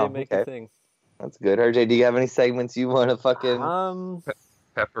thing. That's Wow. how you make okay. a thing. That's good. RJ, do you have any segments you want to fucking... Um,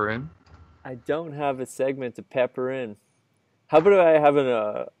 Pepper in. I don't have a segment to pepper in. How about I have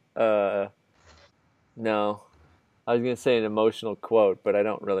no, I was gonna say an emotional quote, but I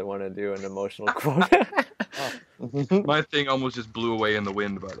don't really want to do an emotional quote. My thing almost just blew away in the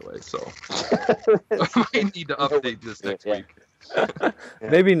wind, by the way. So I need to update this next week.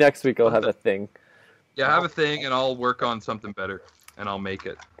 Maybe next week I'll have a thing. Yeah, have a thing, and I'll work on something better, and I'll make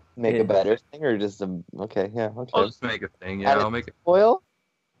it. Make a better thing, or just okay? I'll just make a thing. Yeah, I'll make it. Foil?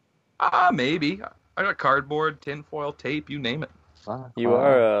 Maybe. I got cardboard, tinfoil, tape, you name it. You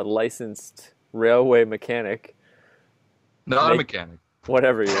are a licensed railway mechanic. Not a mechanic.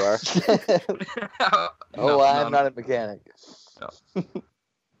 Whatever you are. I'm not a mechanic. No.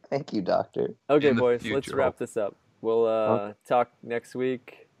 Thank you, doctor. Okay, boys, let's wrap this up. We'll talk next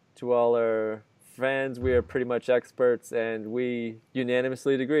week. To all our fans, we are pretty much experts, and we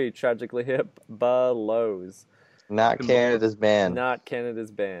unanimously agree, Tragically Hip blows. Not Canada's band. Not Canada's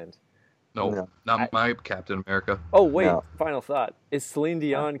band. No, not my Captain America. Oh, wait, final thought. Is Celine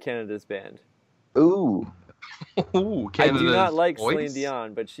Dion Canada's band? Ooh, Canada's I do not like voice? Celine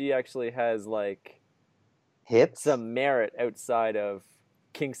Dion, but she actually has, like, hits? some merit outside of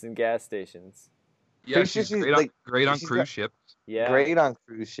Kingston gas stations. Yeah, she's great on cruise ships. Yeah. Great on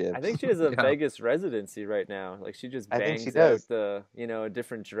cruise ships. I think she has a Vegas residency right now. Like, she just bangs out a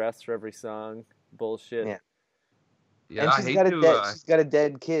different dress for every song. Bullshit. Yeah. Yeah, and she's got a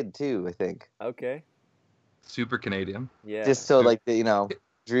dead kid too, I think. Okay. Super Canadian. Yeah. Just so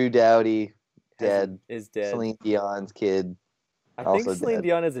Drew Doughty is dead. Celine Dion's kid. I think Celine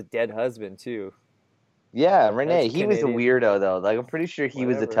Dion has a dead husband too. Yeah, Renee. He was a weirdo though. Like I'm pretty sure he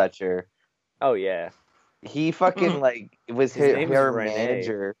was a toucher. Oh yeah. He fucking was her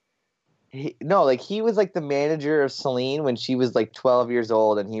manager. He was like the manager of Celine when she was like 12 years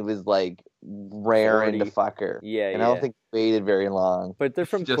old, and he was like raring to fuck her. Yeah, and I don't think he waited very long. But they're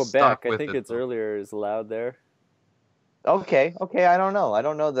from Quebec. I think it's earlier is allowed there. Okay. I don't know. I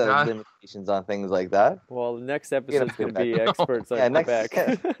don't know the limitations on things like that. Well, the next episode is going to be experts on Quebec.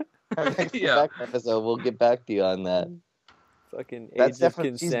 Next Quebec episode, we'll get back to you on that. Fucking age of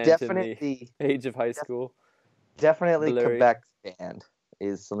consent. She's definitely in the age of high school. Definitely Quebec's band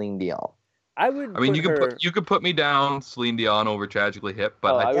is Celine Dion. You could put me down Celine Dion over Tragically Hip,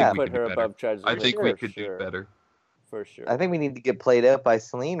 but I think we could do better. I think we could do better. For sure. I think we need to get played out by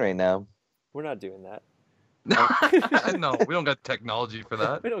Celine right now. We're not doing that. No, we don't got technology for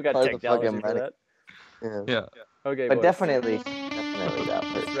that. We don't got technology for that. Yeah. Okay, but boys. definitely that.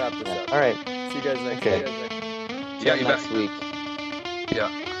 Let's wrap this up. All right. See you guys next week. Yeah, you next week. Yeah.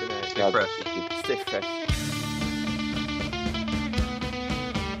 Good night. Stay fresh. Stay fresh.